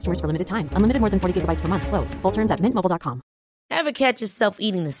rate for new customers for limited time. Unlimited more than 40 gigabytes per month. Slows full terms at mintmobile.com. Ever catch yourself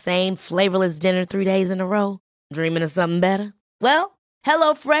eating the same flavorless dinner 3 days in a row? Dreaming of something better? Well,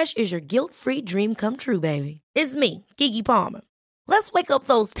 HelloFresh is your guilt-free dream come true, baby. It's me, Keke Palmer. Let's wake up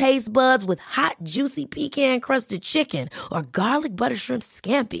those taste buds with hot, juicy pecan-crusted chicken or garlic butter shrimp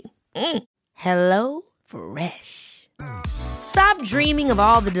scampi. Hello Fresh. Stop dreaming of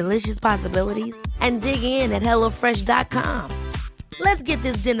all the delicious possibilities and dig in at HelloFresh.com. Let's get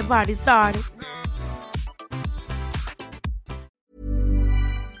this dinner party started.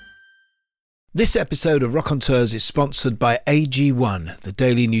 This episode of Raconteurs is sponsored by AG1, the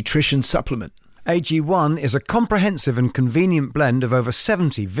daily nutrition supplement. AG1 is a comprehensive and convenient blend of over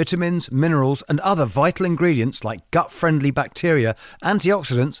 70 vitamins, minerals and other vital ingredients like gut-friendly bacteria,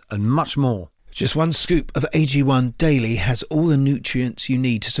 antioxidants and much more. Just one scoop of AG1 daily has all the nutrients you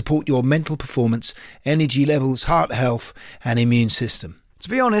need to support your mental performance, energy levels, heart health and immune system. To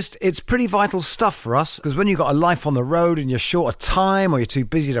be honest, it's pretty vital stuff for us, because when you've got a life on the road and you're short of time, or you're too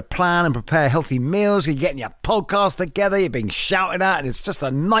busy to plan and prepare healthy meals, you're getting your podcast together, you're being shouted at, and it's just a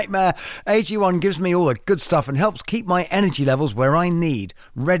nightmare, AG1 gives me all the good stuff and helps keep my energy levels where I need,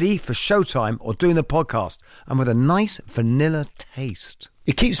 ready for showtime or doing the podcast, and with a nice vanilla taste.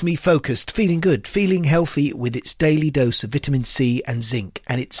 It keeps me focused, feeling good, feeling healthy with its daily dose of vitamin C and zinc,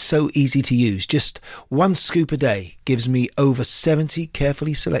 and it's so easy to use. Just one scoop a day gives me over 70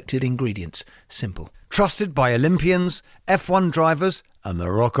 carefully selected ingredients. Simple. Trusted by Olympians, F1 drivers and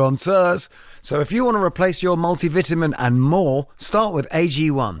the Raconteurs. So if you want to replace your multivitamin and more, start with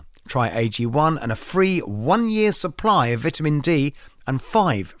AG1. Try AG1 and a free 1-year supply of vitamin D and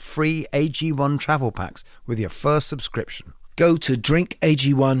 5 free AG1 travel packs with your first subscription. Go to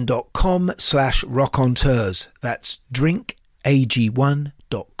drinkag1.com/raconteurs. That's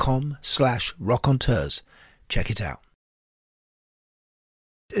drinkag1.com/raconteurs. Check it out.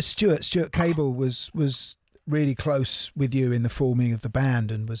 Stuart Cable was really close with you in the forming of the band,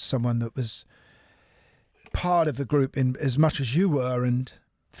 and was someone that was part of the group in as much as you were, and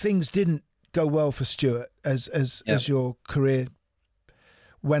things didn't go well for Stuart as your career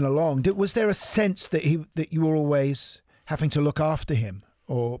went along. Was there a sense that you were always having to look after him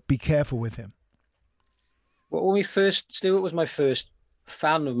or be careful with him? Well, when Stuart was my first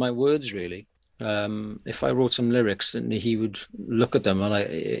fan of my words, really. If I wrote some lyrics and he would look at them,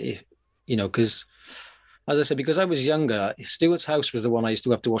 and because, as I said, because I was younger, Stuart's House was the one I used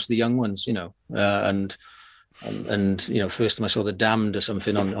to have to watch the young ones, and first time I saw The Damned or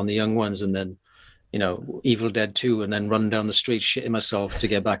something on the young ones, and then, Evil Dead 2, and then run down the street shitting myself to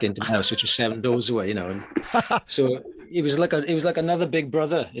get back into my house, which was 7 doors away, and so it was like another big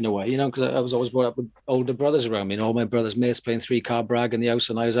brother in a way, because I was always brought up with older brothers around me, and all my brothers' mates playing 3-car brag in the house,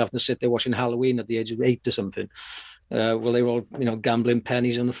 and I was having to sit there watching Halloween at the age of 8 or something, while they were all, gambling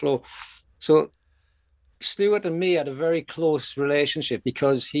pennies on the floor. So Stuart and me had a very close relationship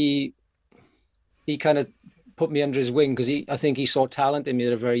because he kind of put me under his wing, because I think he saw talent in me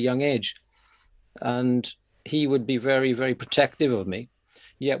at a very young age. And he would be very, very protective of me.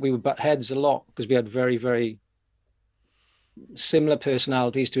 Yet we would butt heads a lot because we had very, very similar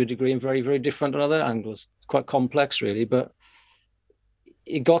personalities to a degree and very, very different on other angles. Quite complex, really. But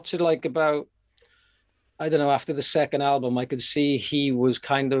it got to about, I don't know, after the second album, I could see he was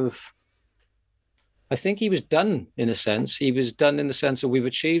I think he was done in a sense. He was done in the sense that we've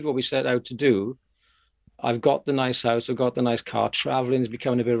achieved what we set out to do. I've got the nice house, I've got the nice car. Traveling's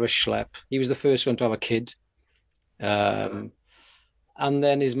becoming a bit of a schlep. He was the first one to have a kid. And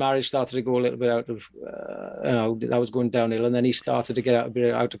then his marriage started to go a little bit out of, that was going downhill. And then he started to get a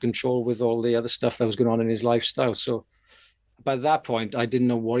bit out of control with all the other stuff that was going on in his lifestyle. So by that point, I didn't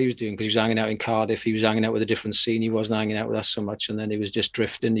know what he was doing, because he was hanging out in Cardiff. He was hanging out with a different scene. He wasn't hanging out with us so much. And then he was just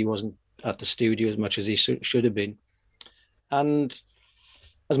drifting. He wasn't at the studio as much as he should have been. And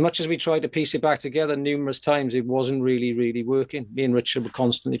as much as we tried to piece it back together numerous times, it wasn't really, really working. Me and Richard were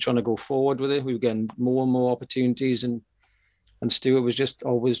constantly trying to go forward with it. We were getting more and more opportunities, and Stuart was just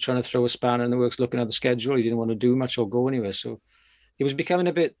always trying to throw a spanner in the works, looking at the schedule. He didn't want to do much or go anywhere. So it was becoming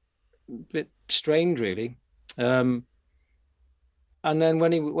a bit strained, really. And then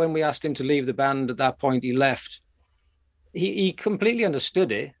when we asked him to leave the band at that point, he left. He completely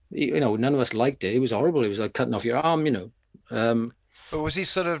understood it. None of us liked it. It was horrible. It was like cutting off your arm, But was he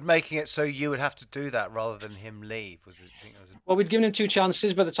sort of making it so you would have to do that rather than him leave? Well, we'd given him 2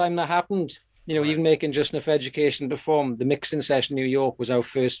 chances by the time that happened. Right. Even making Just Enough Education to Perform, the mixing session in New York was our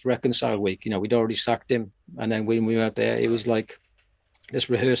first reconcile week. We'd already sacked him. And then when we were out there, it was like, let's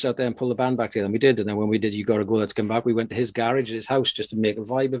rehearse out there and pull the band back together. And we did. And then when we did You Gotta Go, Let's Come Back, we went to his garage at his house just to make a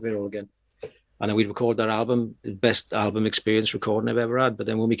vibe of it all again. And then we'd record that album, the best album experience recording I've ever had. But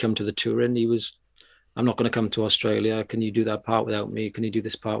then when we come to the touring, he was, I'm not going to come to Australia. Can you do that part without me? Can you do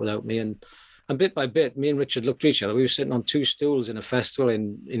this part without me? And bit by bit, me and Richard looked at each other. We were sitting on 2 stools in a festival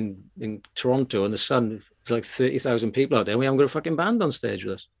in Toronto in the sun. like 30,000 people out there. And we haven't got a fucking band on stage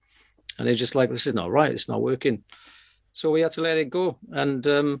with us. And they're just like, this is not right. It's not working. So we had to let it go. And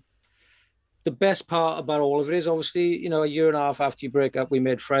the best part about all of it is obviously, you know, a year and a half after you break up, we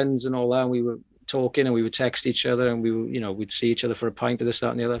made friends and all that. And we were talking and we would text each other and we were, you know, we'd see each other for a pint of this,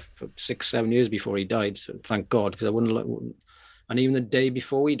 that and the other for 6-7 years before he died. So thank God, because I wouldn't. And even the day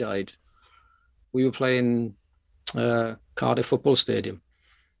before he died, we were playing Cardiff Football Stadium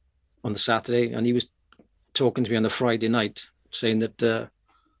on the Saturday, and he was talking to me on the Friday night saying that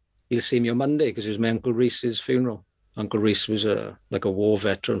he'll see me on Monday because it was my Uncle Reese's funeral. Uncle Reese was like a war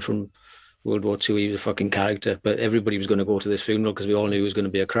veteran from World War II. He was a fucking character, but everybody was going to go to this funeral because we all knew it was going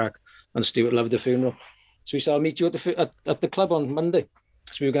to be a crack. And Stuart loved the funeral. So he said, I'll meet you at the club on Monday.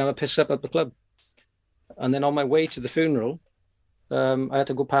 So we were going to have a piss up at the club. And then on my way to the funeral, I had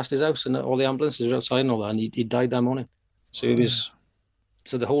to go past his house and all the ambulances were outside and all that. And he died that morning. So it was,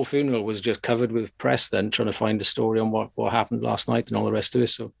 so the whole funeral was just covered with press then trying to find a story on what happened last night and all the rest of it.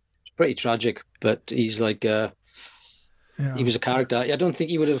 So it's pretty tragic, but he's like, he was a character. I don't think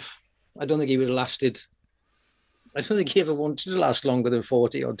he would have lasted. I don't think he ever wanted to last longer than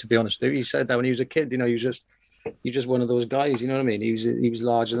 40 odd, to be honest. He said that when he was a kid, you know, he was just one of those guys, you know what I mean? He was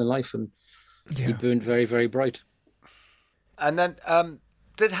larger than life and he burned very, very bright. And then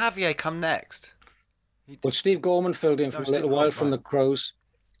did Javier come next? Well, Steve Gorman filled in for a little while from the Crows.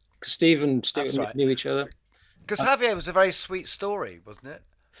 Steve and Stuart knew each other. Because Javier was a very sweet story, wasn't it?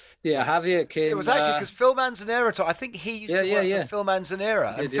 Yeah, Javier came. It was actually because Phil Manzanera. I think he used to work for Phil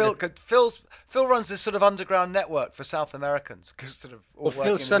Manzanera, and Phil runs this sort of underground network for South Americans, because sort of all working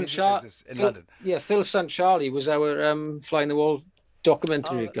in the music business in London. Yeah, Phil St. Charlie was our Flying the Wall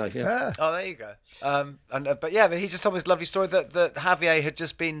documentary guy. Yeah. Oh, there you go. But he just told me this lovely story that Javier had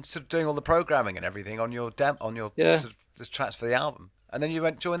just been sort of doing all the programming and everything on your sort of the tracks for the album, and then you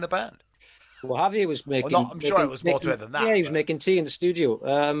went join the band. Well, Javier was making... I'm sure it was more to it than that. Yeah, he was making tea in the studio.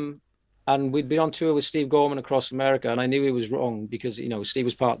 And we'd been on tour with Steve Gorman across America, and I knew he was wrong because, you know, Steve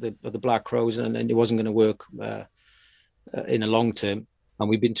was part of the Black Crowes and it wasn't going to work in a long term. And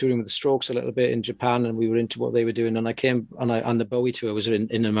we'd been touring with the Strokes a little bit in Japan, and we were into what they were doing. And I came on the Bowie tour was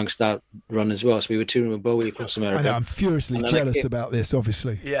in amongst that run as well. So we were touring with Bowie across America. I know, I'm furiously jealous about this,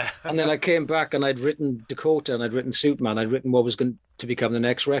 obviously. Yeah. And then I came back and I'd written Dakota and I'd written Superman. I'd written what was going to become the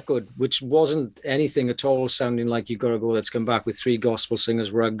next record, which wasn't anything at all sounding like You Gotta Go, Let's Come Back, with 3 gospel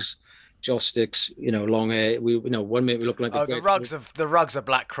singers, Ruggs, Joss Sticks, you know, long hair. We, you know, 1 minute we looked like the Rugs are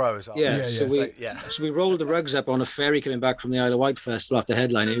Black Crowes. So we rolled the Rugs up on a ferry coming back from the Isle of Wight festival after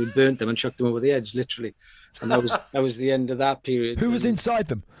headlining. We burnt them and chucked them over the edge, literally. And that was the end of that period. Who was inside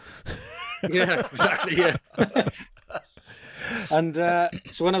them? Yeah, exactly. Yeah. And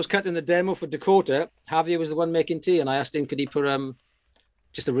so when I was cutting the demo for Dakota, Javier was the one making tea, and I asked him could he put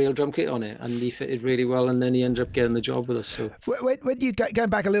just a real drum kit on it, and he fitted really well, and then he ended up getting the job with us. So when you going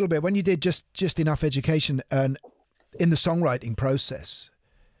back a little bit, when you did just enough education and in the songwriting process,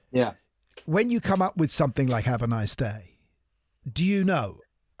 when you come up with something like Have a Nice Day, do you know?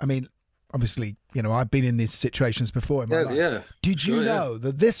 I mean, obviously, you know, I've been in these situations before in my life. Yeah. Did you know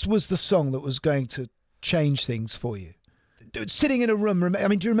that this was the song that was going to change things for you? Sitting in a room, I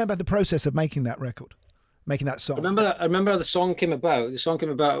mean, do you remember the process of making that record? Making that song. I remember how the song came about. The song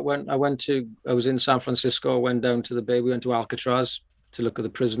came about when I was in San Francisco, went down to the Bay, we went to Alcatraz to look at the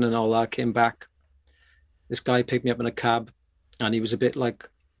prison and all that, came back. This guy picked me up in a cab, and he was a bit like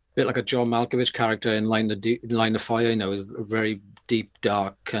a John Malkovich character in Line of Fire, you know, a very deep,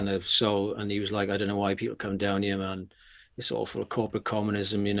 dark kind of soul. And he was like, I don't know why people come down here, man. It's all full of corporate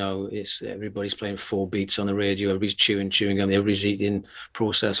communism, you know. It's everybody's playing 4 beats on the radio, everybody's chewing gum, everybody's eating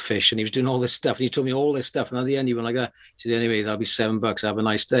processed fish, and he was doing all this stuff. And he told me all this stuff, and at the end he went like that. He said, "Anyway, that'll be $7. Have a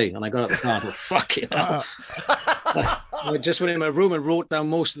nice day." And I got out the car and went, "Fuck it." I just went in my room and wrote down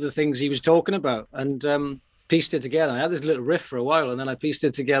most of the things he was talking about, and pieced it together. I had this little riff for a while, and then I pieced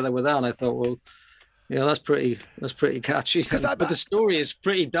it together with that, and I thought, well, yeah, that's pretty catchy. But the story is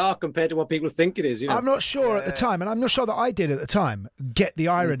pretty dark compared to what people think it is. You know? I'm not sure at the time, and I'm not sure that I did at the time get the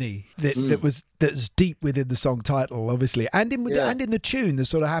irony that's deep within the song title, obviously, and in the tune, the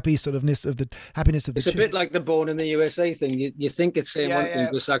sort of happiness of the tune. It's a bit like the Born in the USA thing. You think it's saying one thing,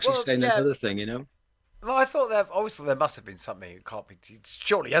 but it's actually saying another thing. You know. Well, I always thought there must have been something. It can't be.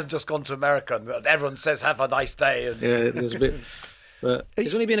 Surely he hasn't just gone to America and everyone says "Have a nice day." And... Yeah, there's a bit. But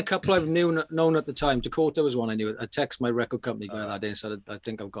there's only been a couple I've known at the time. Dakota was one I knew. I texted my record company guy that day and said, I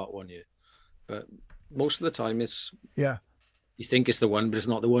think I've got one here. But most of the time it's... Yeah. You think it's the one, but it's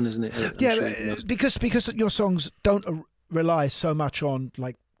not the one, isn't it? Because your songs don't rely so much on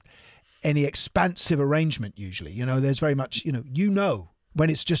like any expansive arrangement usually. You know, there's very much, you know when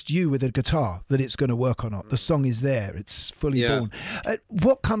it's just you with a guitar that it's going to work or not. The song is there; it's fully born.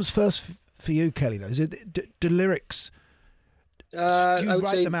 What comes first for you, Kelly? Though, is it the lyrics? Do you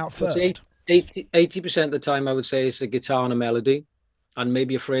write them out first? 80% of the time, I would say it's a guitar and a melody, and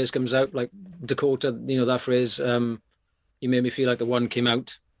maybe a phrase comes out like Dakota. That phrase. You made me feel like the one came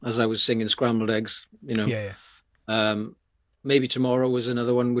out as I was singing Scrambled Eggs. Maybe Tomorrow was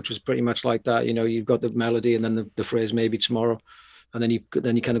another one which was pretty much like that. You've got the melody and then the phrase maybe tomorrow, and then you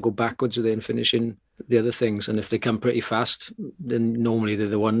kind of go backwards with it and finishing the other things. And if they come pretty fast, then normally they're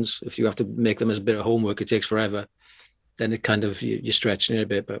the ones. If you have to make them as a bit of homework, it takes forever. Then it kind of you're stretching it a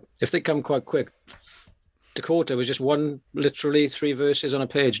bit. But if they come quite quick, Dakota was just literally 3 verses on a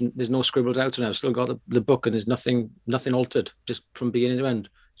page, and there's no scribbled out, and I've still got the book, and there's nothing altered, just from beginning to end.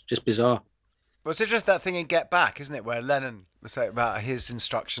 It's just bizarre. Well, it's just that thing in Get Back, isn't it, where Lennon was saying about his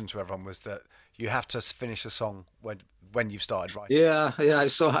instruction to everyone was that you have to finish a song when you've started writing. Yeah.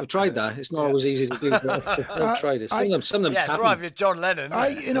 I've tried that. It's not always easy to do, but I've tried it. Some of them. Yeah, it's right if you're John Lennon.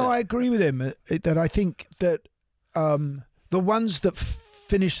 I agree with him that I think that the ones that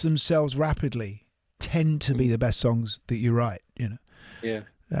finish themselves rapidly tend to be the best songs that you write. Yeah.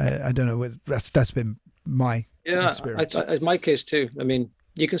 I don't know. That's been my experience. It's my case too. I mean,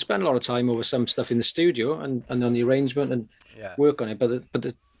 you can spend a lot of time over some stuff in the studio and on the arrangement and work on it,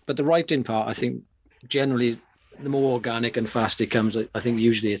 but the writing part, I think, generally, the more organic and fast it comes, I think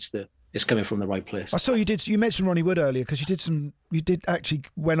usually it's coming from the right place. I saw you mentioned Ronnie Wood earlier because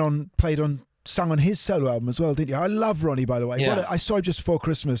sung on his solo album as well, didn't you? I love Ronnie, by the way. Yeah. I saw him just before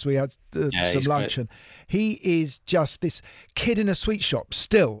Christmas. We had some lunch, and he is just this kid in a sweet shop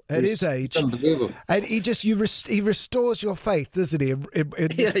still at his age. Unbelievable. And he restores your faith, doesn't he?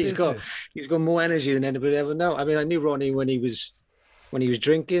 He's got more energy than anybody ever know. I mean, I knew Ronnie when he was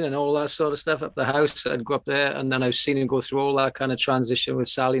drinking and all that sort of stuff up the house. I'd go up there, and then I've seen him go through all that kind of transition with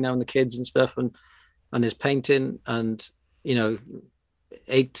Sally now and the kids and stuff, and his painting, and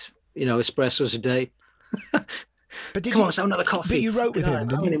 8 espressos a day. But come on, let's have another coffee. But you wrote with him,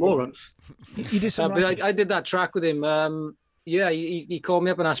 didn't you? Anymore. You did some writing. I did that track with him. He called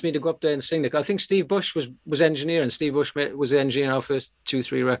me up and asked me to go up there and sing it. I think Steve Bush was engineering. Steve Bush was the engineer in our first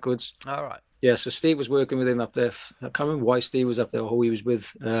 2-3 records. All right. Yeah, so Steve was working with him up there. I can't remember why Steve was up there or who he was with.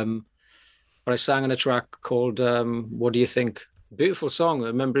 But I sang on a track called What Do You Think? Beautiful song. I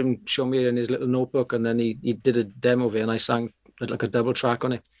remember him showing me it in his little notebook, and then he did a demo of it, and I sang like a double track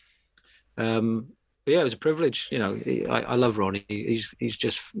on it. But yeah, it was a privilege. I love Ronnie. He's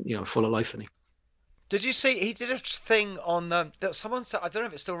just full of life, isn't he? Did you see he did a thing on that someone said, I don't know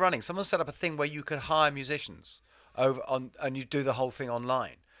if it's still running, someone set up a thing where you could hire musicians and you do the whole thing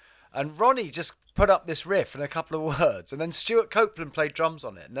online, and Ronnie just put up this riff and a couple of words, and then Stuart Copeland played drums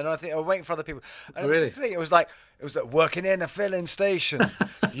on it, and then I think I was waiting for other people, and really? it was like working in a filling station.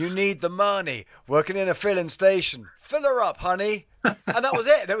 You need the money. Working in a filling station. Fill her up, honey. And that was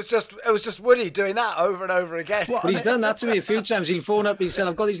it. It was just Woody doing that over and over again. But he's done that to me a few times. He'll phone up. He said,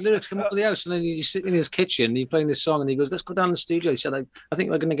 "I've got these lyrics come up to the house," and then he's sitting in his kitchen. And he's playing this song, and he goes, "Let's go down to the studio." He said, "I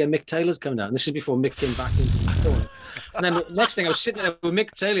think we're going to get Mick Taylor to come down." And this is before Mick came back into the store. And then the next thing, I was sitting there with Mick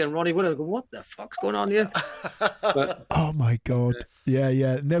Taylor and Ronnie Wood. I go, "What the fuck's going on here?" But, oh my God! Yeah.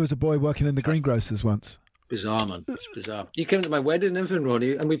 And there was a boy working in the greengrocers once. Bizarre, man. It's bizarre. You came to my wedding and everything,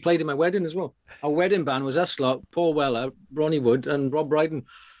 Ronnie, and we played in my wedding as well. Our wedding band was us lot, Paul Weller, Ronnie Wood, and Rob Brydon.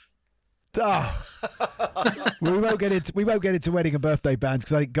 Oh. we won't get into wedding and birthday bands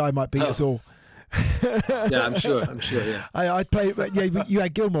because I think Guy might beat us all. Yeah, I'm sure. Yeah. I play. Yeah, you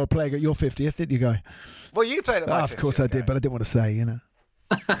had Gilmore playing at your 50th, didn't you, Guy? Well, you played at my 50th. Of course I did, but I didn't want to say.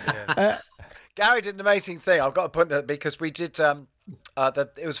 Yeah. Gary did an amazing thing. I've got to point that because we did.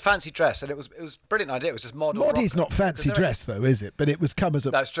 It was fancy dress, and it was a brilliant idea. It was just model. Moddy's not fancy dress, though, is it? But it was come as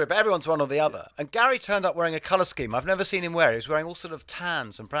a. That's true. But everyone's one or the other. And Gary turned up wearing a colour scheme I've never seen him wear. He was wearing all sort of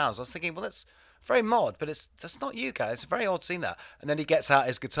tans and browns. I was thinking, well, that's very mod, but that's not you, Gary. It's very odd seeing that. And then he gets out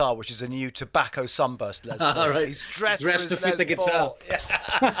his guitar, which is a new tobacco sunburst Les Paul. Right. He's dressed to fit the guitar.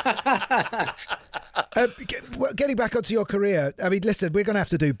 Getting back onto your career, I mean, listen, we're going to have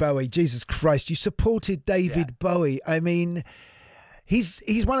to do Bowie. Jesus Christ, you supported David Bowie. I mean, he's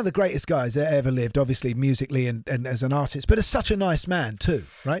one of the greatest guys that ever lived, obviously musically and as an artist, but as such a nice man too,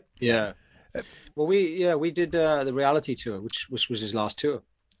 right? Yeah. Well, we did the reality tour, which was his last tour.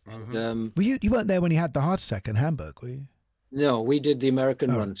 Mm-hmm. You weren't there when he had the heart attack in Hamburg, were you? No, we did the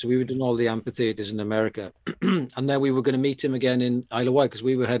American run. So we were doing all the amphitheaters in America. And then we were going to meet him again in Isle of Wight because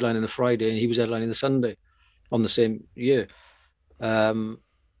we were headlining the Friday and he was headlining the Sunday on the same year. So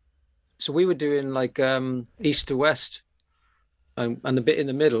we were doing like east to west. And the bit in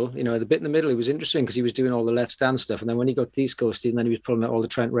the middle, it was interesting because he was doing all the Let's Dance stuff. And then when he got East Coast, and then he was pulling out all the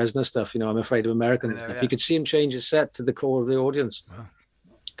Trent Reznor stuff, I'm Afraid of Americans and stuff. Yeah. You could see him change his set to the core of the audience.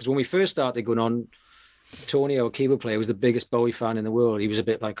 Because when we first started going on, Tony, our keyboard player, was the biggest Bowie fan in the world. He was a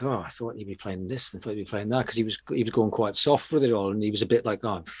bit like, I thought he'd be playing this, and I thought he'd be playing that, because he was going quite soft with it all. And he was a bit like,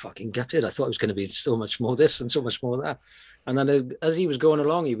 I'm fucking gutted. I thought it was going to be so much more this and so much more that. And then as he was going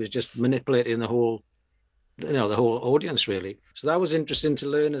along, he was just manipulating the whole audience, really. So that was interesting to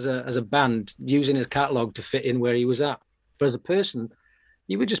learn as a band, using his catalogue to fit in where he was at. But as a person,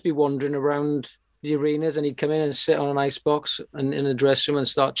 he would just be wandering around the arenas, and he'd come in and sit on an icebox and in a dressing room and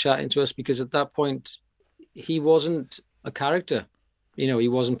start chatting to us, because at that point, he wasn't a character. He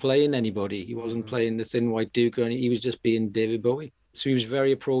wasn't playing anybody. He wasn't playing the Thin White Duke or anything. He was just being David Bowie. So he was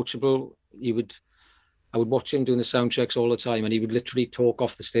very approachable. I would watch him doing the sound checks all the time, and he would literally talk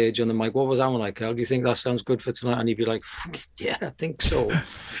off the stage on the mic. What was that one like, Carl? Do you think that sounds good for tonight? And he'd be like, yeah, I think so.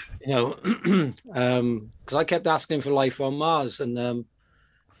 Because I kept asking him for Life on Mars, and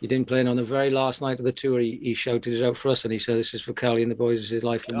he didn't play it on the very last night of the tour. He shouted it out for us, and he said, "This is for Kelly and the boys. This is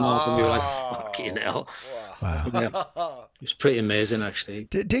Life on Mars." And we were like, fucking hell. Wow. Yeah. It was pretty amazing, actually.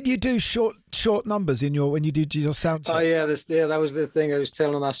 Did you do short numbers when you did your sound checks? Oh yeah, that was the thing I was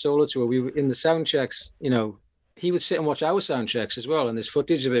telling on our solo tour. We were in the sound checks. He would sit and watch our sound checks as well, and there's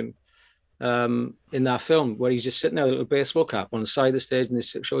footage of him in that film where he's just sitting there with a little baseball cap on the side of the stage, and it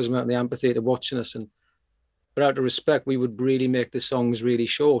shows him out in the amphitheater watching us. And but out of respect, we would really make the songs really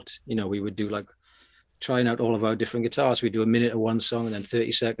short. We would do like trying out all of our different guitars. We'd do a minute of one song, and then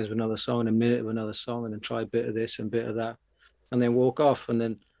 30 seconds of another song, and a minute of another song, and then try a bit of this and a bit of that, and then walk off. And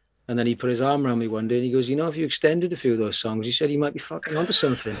then he put his arm around me one day, and he goes, if you extended a few of those songs, he said you might be fucking onto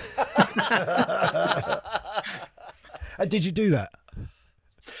something. Did you do that?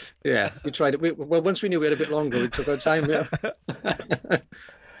 Yeah, we tried it. Well, once we knew we had a bit longer, we took our time. Yeah.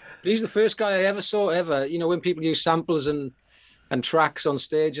 But he's the first guy I ever saw when people use samples and tracks on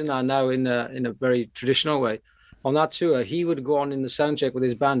stage and that now in a very traditional way. On that tour, he would go on in the sound check with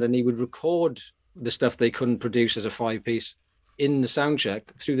his band, and he would record the stuff they couldn't produce as a 5-piece in the sound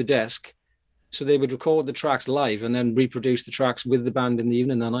check through the desk. So they would record the tracks live and then reproduce the tracks with the band in the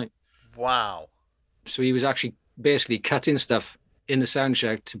evening that night. Wow. So he was actually basically cutting stuff in the sound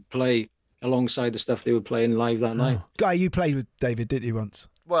check to play alongside the stuff they were playing live that night. Guy, you played with David, didn't you, once?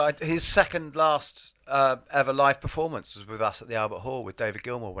 Well, his second last ever live performance was with us at the Albert Hall with David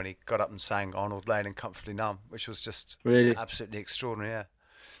Gilmour, when he got up and sang Arnold Lane and Comfortably Numb, which was just really absolutely extraordinary, yeah.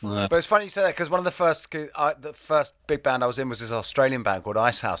 But it's funny you say that, because one of the first big band I was in was this Australian band called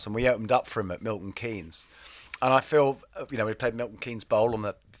Icehouse, and we opened up for him at Milton Keynes. And I feel, we played Milton Keynes Bowl on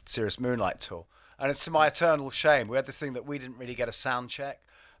the Serious Moonlight tour. And it's to my eternal shame, we had this thing that we didn't really get a sound check.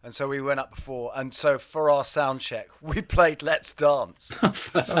 And so we went up before, and so for our sound check, we played Let's Dance.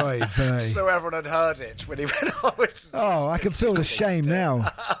 So everyone had heard it when he went on. I can feel the shame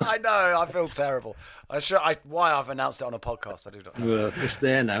now. I know, I feel terrible. Why I've announced it on a podcast, I do not know. Well, it's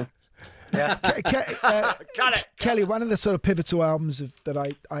there now. Yeah. Got it. Kelly, one of the sort of pivotal albums that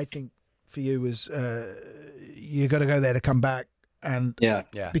I think for you was You Got to Go There to Come Back. And yeah.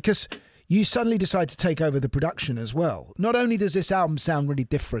 Because you suddenly decide to take over the production as well. Not only does this album sound really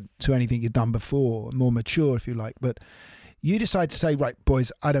different to anything you've done before, more mature, if you like, but you decide to say, right,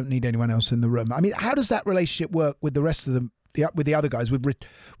 boys, I don't need anyone else in the room. I mean, how does that relationship work with the rest of them, with the other guys, with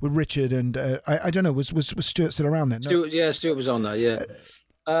Richard and, I don't know, was Stuart still around then? No? Stuart was on there, yeah.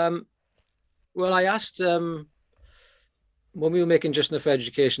 Well, I asked, when we were making Just Enough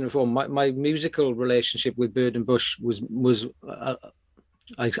Education Reform, my musical relationship with Bird and Bush was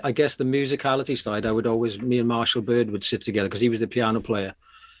I guess the musicality side, me and Marshall Bird would sit together because he was the piano player,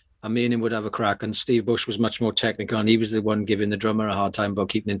 and me and him would have a crack, and Steve Bush was much more technical, and he was the one giving the drummer a hard time about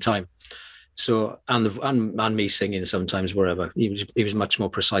keeping in time. So, and me singing sometimes wherever. He was much more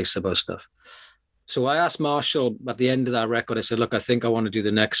precise about stuff. So I asked Marshall at the end of that record, I said, look, I think I want to do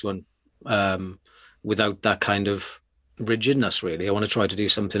the next one without that kind of rigidness, really. I want to try to do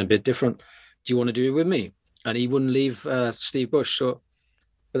something a bit different. Do you want to do it with me? And he wouldn't leave Steve Bush. So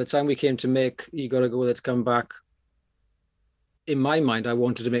by the time we came to make You Gotta Go, Let's Come Back, in my mind, I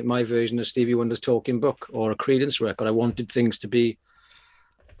wanted to make my version of Stevie Wonder's Talking Book or a Creedence record. I wanted to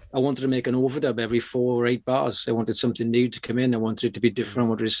make an overdub every 4 or 8 bars. I wanted something new to come in. I wanted it to be different. I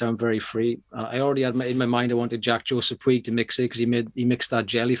wanted it to sound very free. I already had in my mind, I wanted Jack Joseph Puig to mix it, because he mixed that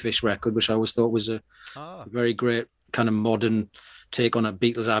Jellyfish record, which I always thought was a very great kind of modern take on a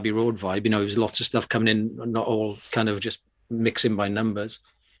Beatles Abbey Road vibe. There was lots of stuff coming in, not all kind of just mixing by numbers.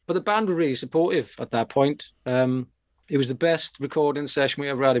 But the band were really supportive at that point. It was the best recording session we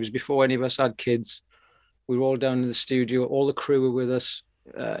ever had. It was before any of us had kids. We were all down in the studio. All the crew were with us.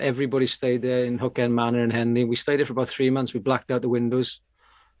 Everybody stayed there in Hook End Manor in Henley. We stayed there for about 3 months. We blacked out the windows,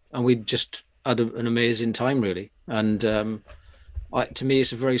 and we just had an amazing time, really. And to me,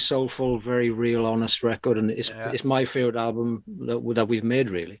 it's a very soulful, very real, honest record, and it's my favorite album that we've made,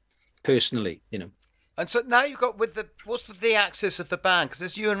 really, personally, you know. And so now you've got what's the axis of the band? Because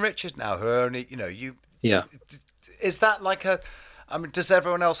there's you and Richard now, who are only, you know, you. Yeah. Is that like does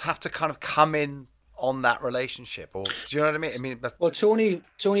everyone else have to kind of come in on that relationship, or do you know what I mean? Well, Tony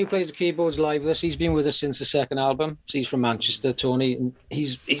plays the keyboards live with us. He's been with us since the second album. So he's from Manchester, Tony, and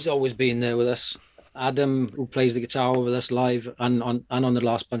he's always been there with us. Adam, who plays the guitar with us live and on the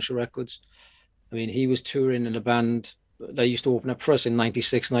last bunch of records. I mean, he was touring in a band that used to open up for us in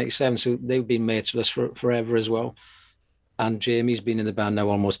 96, 97. So they've been mates with us forever as well. And Jamie's been in the band now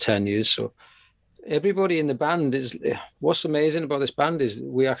almost 10 years. So everybody in the band what's amazing about this band is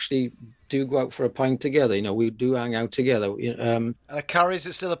we actually do go out for a pint together. You know, we do hang out together. And a curry, is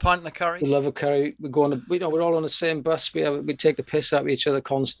it still a pint and a curry? We love a curry. We go on we're all on the same bus. We take the piss out of each other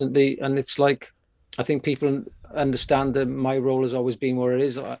constantly. And it's like, I think people understand that my role has always been where it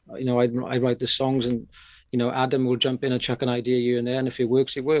is. I write the songs, and, you know, Adam will jump in and chuck an idea here and there. And if it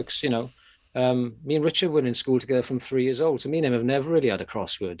works, it works, you know. Me and Richard were in school together from 3 years old. So me and him have never really had a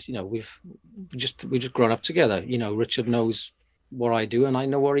crossword. You know, we've just grown up together. You know, Richard knows what I do and I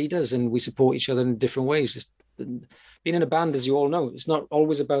know what he does, and we support each other in different ways. Just being in a band, as you all know, it's not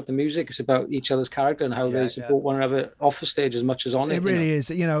always about the music. It's about each other's character and how they support one another off the stage as much as on it. It really is.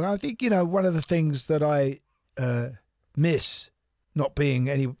 You know, I think, you know, one of the things that I miss not being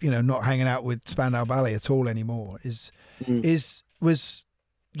not hanging out with Spandau Ballet at all anymore was,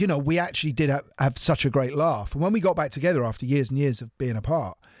 you know, we actually did have such a great laugh. And when we got back together after years and years of being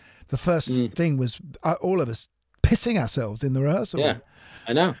apart, the first thing was all of us pissing ourselves in the rehearsal. Yeah,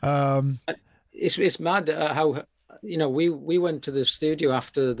 I know. It's mad how, you know, we went to the studio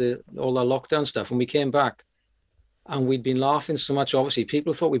after all the lockdown stuff, and we came back and we'd been laughing so much. Obviously,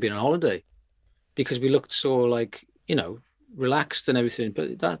 people thought we'd been on holiday because we looked so, like, you know, relaxed and everything,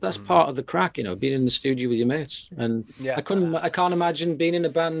 but that's part of the crack, you know, being in the studio with your mates. And I can't imagine being in a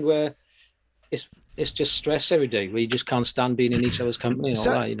band where it's just stress every day, where you just can't stand being in each other's company and all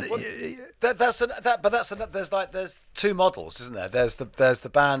that, you know. There's two models, isn't there? There's the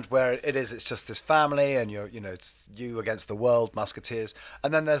band where it's just this family, and it's you against the world, Musketeers,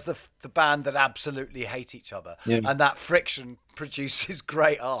 and then there's the band that absolutely hate each other, and that friction produces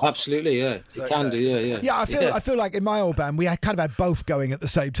great art. Absolutely, yeah. So, it can do, yeah. Yeah, I feel like in my old band we kind of had both going at the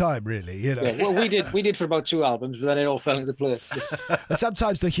same time, really. You know. Yeah, well, we did for about 2 albums, but then it all fell into place.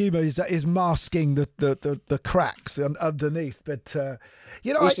 Sometimes the humour is masking the cracks underneath, but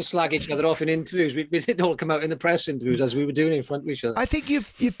you know, we used to slag each other off in interviews. We didn't all come out in the press interviews as we were doing in front of each other. I think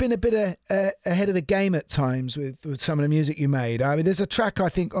you've been a bit ahead of the game at times with some of the music you made. I mean, there's a track I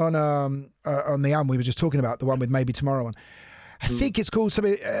think on the album we were just talking about, the one with Maybe Tomorrow on. I think it's called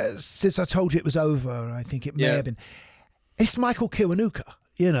something, Since I Told You It Was Over, I think it may have been. It's Michael Kiwanuka,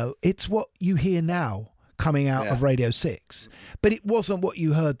 you know, it's what you hear now coming out of Radio 6, but it wasn't what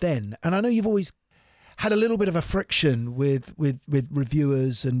you heard then. And I know you've always had a little bit of a friction with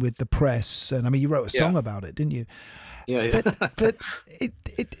reviewers and with the press, and I mean, you wrote a song about it, didn't you? Yeah. But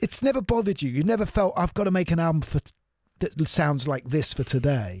it's never bothered you? You never felt, I've got to make an album that sounds like this for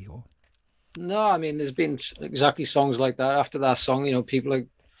today? Or... No, I mean, there's been exactly songs like that. After that song, you know, people like,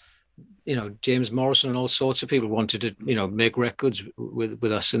 you know, James Morrison and all sorts of people wanted to, you know, make records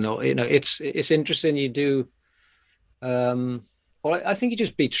with us, and all. You know, it's interesting. You do. Well, I think you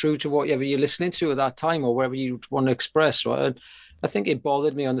just be true to whatever you're listening to at that time, or whatever you want to express. Right? I think it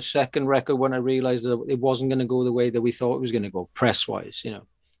bothered me on the second record when I realized that it wasn't going to go the way that we thought it was going to go, press-wise. You know.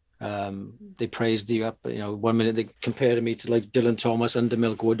 They praised you up, you know, 1 minute they compared me to like Dylan Thomas under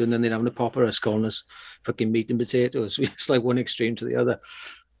Milkwood, and then they'd have a popper us calling us fucking meat and potatoes. It's like one extreme to the other.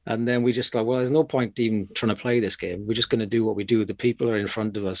 And then we just like, well, there's no point even trying to play this game. We're just going to do what we do. The people are in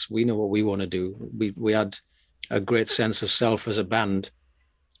front of us. We know what we want to do. We had a great sense of self as a band.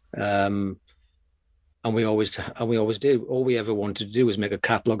 And we always did. All we ever wanted to do was make a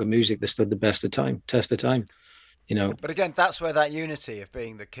catalogue of music that stood the test of time. You know. But again, that's where that unity of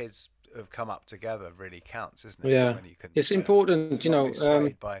being the kids who've come up together really counts, isn't it? Yeah, it's important, you know.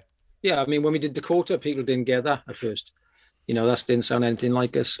 Yeah, I mean, when we did Dakota, people didn't get that at first. You know, that didn't sound anything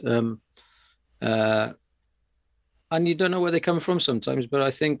like us. And you don't know where they come from sometimes, but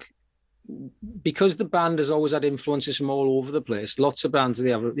I think because the band has always had influences from all over the place, lots of bands, they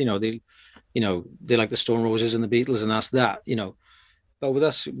have, you know, they like the Stone Roses and the Beatles, and that's that, you know. But with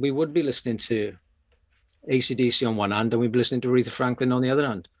us, we would be listening to AC/DC on one hand, and we'd be listening to Aretha Franklin on the other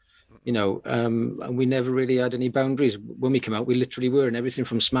hand. and we never really had any boundaries. When we came out, we literally were in everything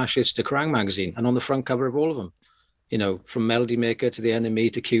from Smash Hits to Kerrang magazine, and on the front cover of all of them, from Melody Maker to the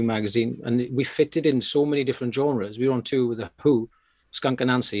NME to Q magazine, and we fitted in so many different genres. We were on tour with The Who, Skunk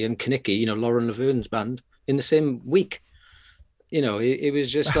Anansie, and Kinnicky, Lauren Laverne's band, in the same week. It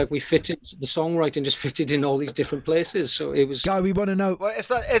was just like we fitted the songwriting, just fitted in all these different places. So it was. Guy, we want to know. Well, it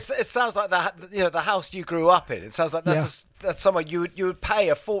sounds like that. The house you grew up in. It sounds like that's somewhere you would pay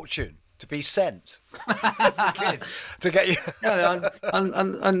a fortune to be sent as a kid to get you.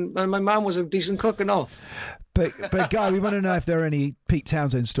 and my mum was a decent cook and all. But Guy, we want to know if there are any Pete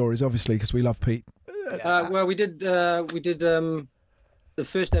Townsend stories, obviously, because we love Pete. Well, we did. The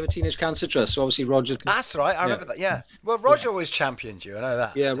first ever Teenage Cancer Trust. So obviously Roger. That's right. I remember that. Yeah. Well, Roger always championed you. I know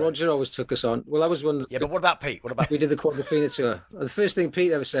that. Yeah, so. Roger always took us on. Well, I was one. But what about Pete? We did the Quadrophenia tour. The first thing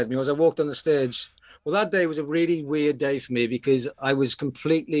Pete ever said to me was, I walked on the stage. Well, that day was a really weird day for me because I was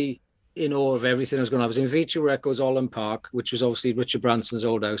completely in awe of everything that was going on. I was in V2 Records, Holland Park, which was obviously Richard Branson's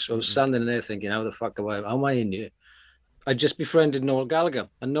old house. So I was standing there thinking, how the fuck how am I in here? I just befriended Noel Gallagher,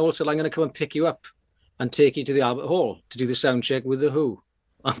 and Noel said, I'm going to come and pick you up and take you to the Albert Hall to do the sound check with The Who.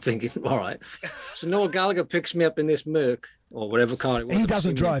 I'm thinking, all right. So Noel Gallagher picks me up in this Merc or whatever car it was. He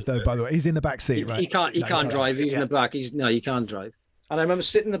doesn't drive though, by the way. He's in the back seat, right? He can't drive. He's in the back. You can't drive. And I remember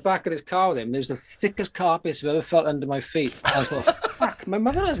sitting in the back of his car with him. There's the thickest carpets I've ever felt under my feet. I thought, fuck, my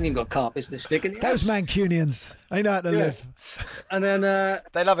mother hasn't even got carpets this thick in the house. Those Mancunians, they know how to live. And then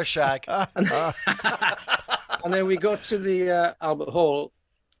they love a shag. And then we got to the Albert Hall,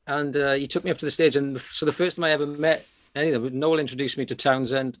 and he took me up to the stage. And so the first time I ever met any of them, Noel introduced me to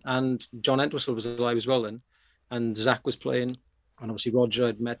Townsend, and John Entwistle was alive as well then, and Zach was playing, and obviously Roger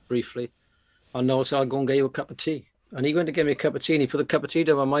I'd met briefly. And Noel said, I'll go and get you a cup of tea. And he went to get me a cup of tea, and he put a cup of tea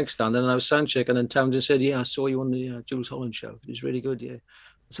down my mic stand, and I was sound checking, and Townsend said, yeah, I saw you on the Jules Holland show. It was really good, yeah.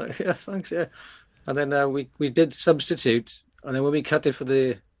 So yeah, thanks, yeah. And then we did Substitute, and then when we cut it for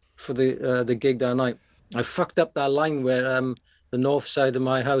the gig that night, I fucked up that line where the north side of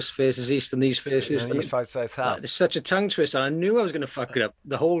my house faces east and these faces. East faces south. It's such a tongue twister. And I knew I was going to fuck it up.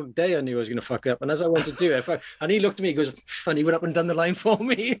 The whole day I knew I was going to fuck it up. And as I went to do it, and he looked at me, he goes, and he went up and done the line for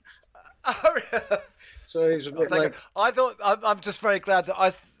me. So it was a bit like... I thought, I'm just very glad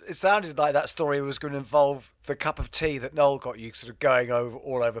that it sounded like that story was going to involve the cup of tea that Noel got you sort of going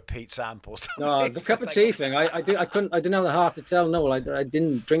all over Pete Sample. No, the cup of tea thing, I didn't have the heart to tell Noel. I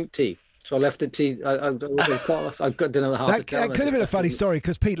didn't drink tea. So I left the tea. I didn't have the heart to tell. That could have been a funny story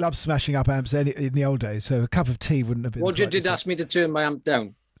because Pete loved smashing up amps in the old days. So a cup of tea wouldn't have been. Roger did ask me to turn my amp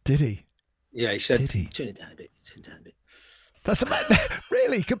down. Did he? Yeah, he said, turn it down a bit. That's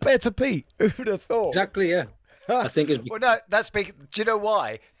really compared to Pete. Who would have thought? Exactly, yeah. I think it's... Well, no, that's big. Do you know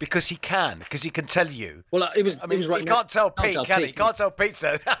why? Because he can. Because he can tell you. Well, it was. I mean, he can't tell Pete, can he? He can't tell Pete.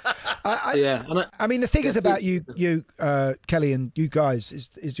 So. I mean, the thing is about you, Kelly, and you guys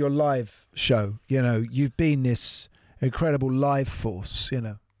is your live show. You've been this incredible live force.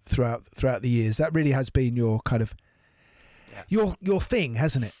 Throughout the years, that really has been your kind of your thing,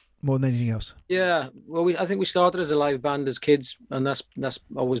 hasn't it? More than anything else. Yeah. Well, I think we started as a live band as kids, and that's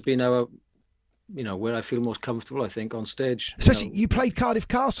always been our. Where I feel most comfortable, I think, on stage. Especially, you played Cardiff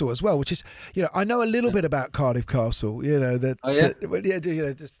Castle as well, which is, I know a little bit about Cardiff Castle. That. Oh,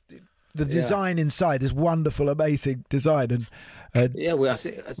 yeah? Just the design inside is wonderful, amazing design, and I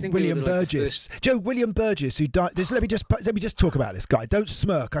think William Burgess, William Burgess, who died. Let me just talk about this guy. Don't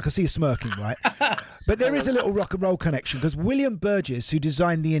smirk. I can see you smirking, right? But there is a little rock and roll connection because William Burgess, who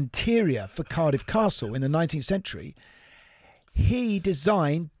designed the interior for Cardiff Castle in the 19th century. He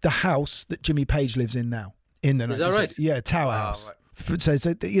designed the house that Jimmy Page lives in now. In the 19th century. Right? Yeah, Tower House. Right. So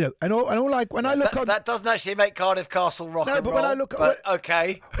and all like when I look on that doesn't actually make Cardiff Castle rock and roll. When I look,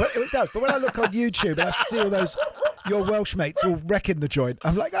 okay, but it does. But when I look on YouTube and I see all those your Welsh mates all wrecking the joint,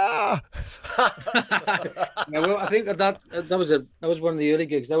 I'm like, well, I think that was one of the early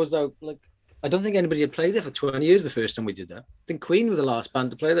gigs. That was like I don't think anybody had played there for 20 years the first time we did that. I think Queen was the last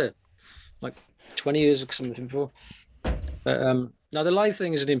band to play there, like 20 years or something before. But now the live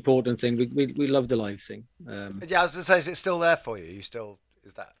thing is an important thing. We love the live thing. I was going to say, is it still there for you? Is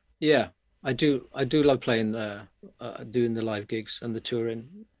that? Yeah, I do love playing, doing the live gigs and the touring.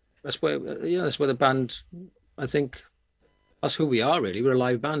 That's where the band. I think that's who we are. Really, we're a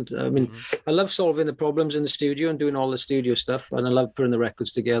live band. I mean, I love solving the problems in the studio and doing all the studio stuff, and I love putting the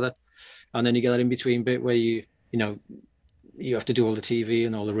records together. And then you get that in between bit where you have to do all the TV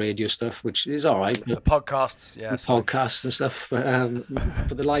and all the radio stuff, which is all right. The podcasts, podcasts and stuff.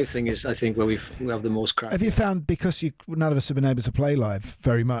 But the live thing is, I think, where we have the most crack. Have you found, because none of us have been able to play live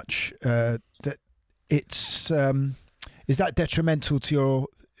very much, that it's is that detrimental to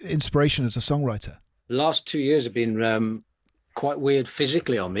inspiration as a songwriter? The last 2 years have been quite weird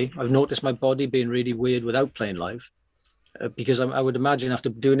physically on me. I've noticed my body being really weird without playing live. Because I would imagine after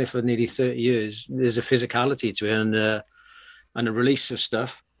doing it for nearly 30 years, there's a physicality to it and a release of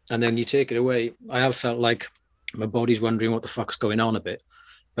stuff. And then you take it away. I have felt like my body's wondering what the fuck's going on a bit.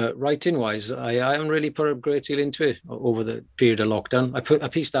 But writing-wise, I haven't really put a great deal into it over the period of lockdown. I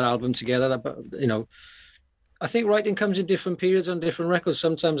pieced that album together. But, you know, I think writing comes in different periods on different records.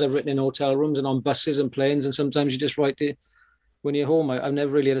 Sometimes I've written in hotel rooms and on buses and planes, and sometimes you just write it when you're home. I've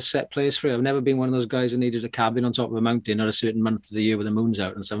never really had a set place for it. I've never been one of those guys that needed a cabin on top of a mountain or a certain month of the year where the moon's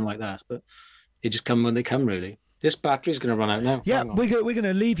out and something like that. But they just come when they come, really. This battery's going to run out now. Yeah, we're going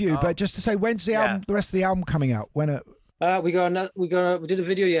to leave you, but just to say, when's the album? The rest of the album coming out? When? We did a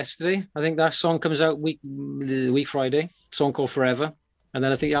video yesterday. I think that song comes out week Friday. A song called Forever, and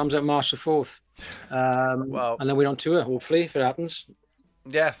then I think the album's out March the 4th. And then we're on tour, hopefully, if it happens.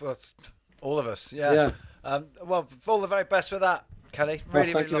 Yeah, well, it's all of us. Yeah. Well, all the very best with that, Kelly.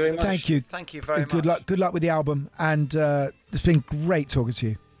 Really, thank you very much. Thank you. Thank you very much. Good luck with the album, and it's been great talking to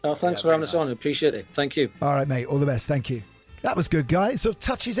you. Oh, thanks for having us on. I appreciate it. Thank you. All right, mate. All the best. Thank you. That was good, guy. It sort of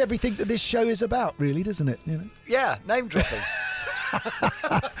touches everything that this show is about, really, doesn't it? You know? Yeah, name dropping.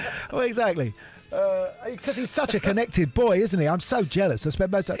 Well, exactly. Because he's such a connected boy, isn't he? I'm so jealous. I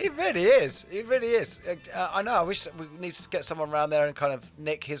spent most of... He really is. He really is. I know. I wish we need to get someone around there and kind of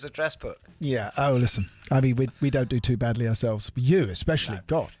nick his address book. Yeah. Oh, listen. I mean, we don't do too badly ourselves. You especially. No.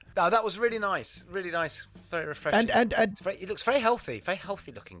 God. No, that was really nice. Really nice. Very refreshing. And he looks very healthy. Very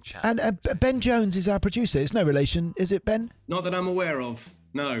healthy looking chap. And Ben Jones is our producer. It's no relation, is it, Ben? Not that I'm aware of.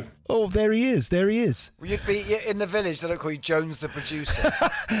 No. Oh, there he is. There he is. Well, you'd be in the village. They don't call you Jones the producer.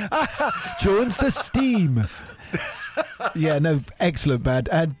 Jones the steam. Yeah, no, excellent, man.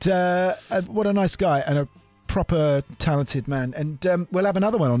 And what a nice guy and a proper talented man. And we'll have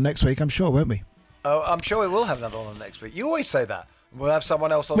another one on next week, I'm sure, won't we? Oh, I'm sure we will have another one on next week. You always say that. We'll have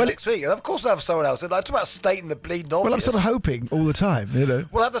someone else on next week. And of course we'll have someone else. It's about stating the bleeding obvious. Well, I'm sort of hoping all the time, you know.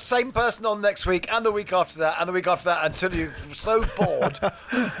 We'll have the same person on next week and the week after that and the week after that until you're so bored.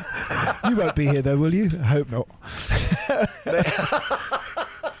 You won't be here, though, will you? I hope not.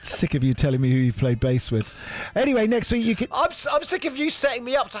 Sick of you telling me who you've played bass with. Anyway, next week you can... I'm sick of you setting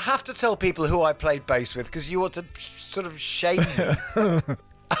me up to have to tell people who I played bass with because you want to sort of shame me.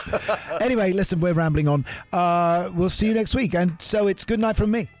 Anyway, listen, we're rambling on. We'll see you next week. And so it's good night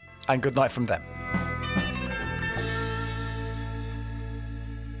from me. And good night from them.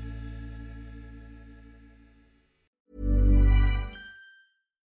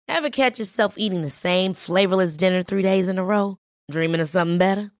 Ever catch yourself eating the same flavorless dinner 3 days in a row? Dreaming of something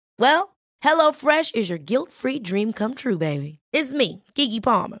better? Well, HelloFresh is your guilt-free dream come true, baby. It's me, Keke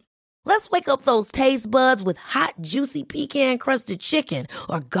Palmer. Let's wake up those taste buds with hot, juicy pecan-crusted chicken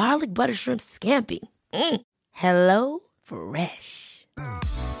or garlic butter shrimp scampi. Hello Fresh.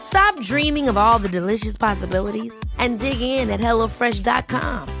 Stop dreaming of all the delicious possibilities and dig in at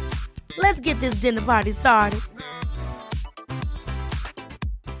HelloFresh.com. Let's get this dinner party started.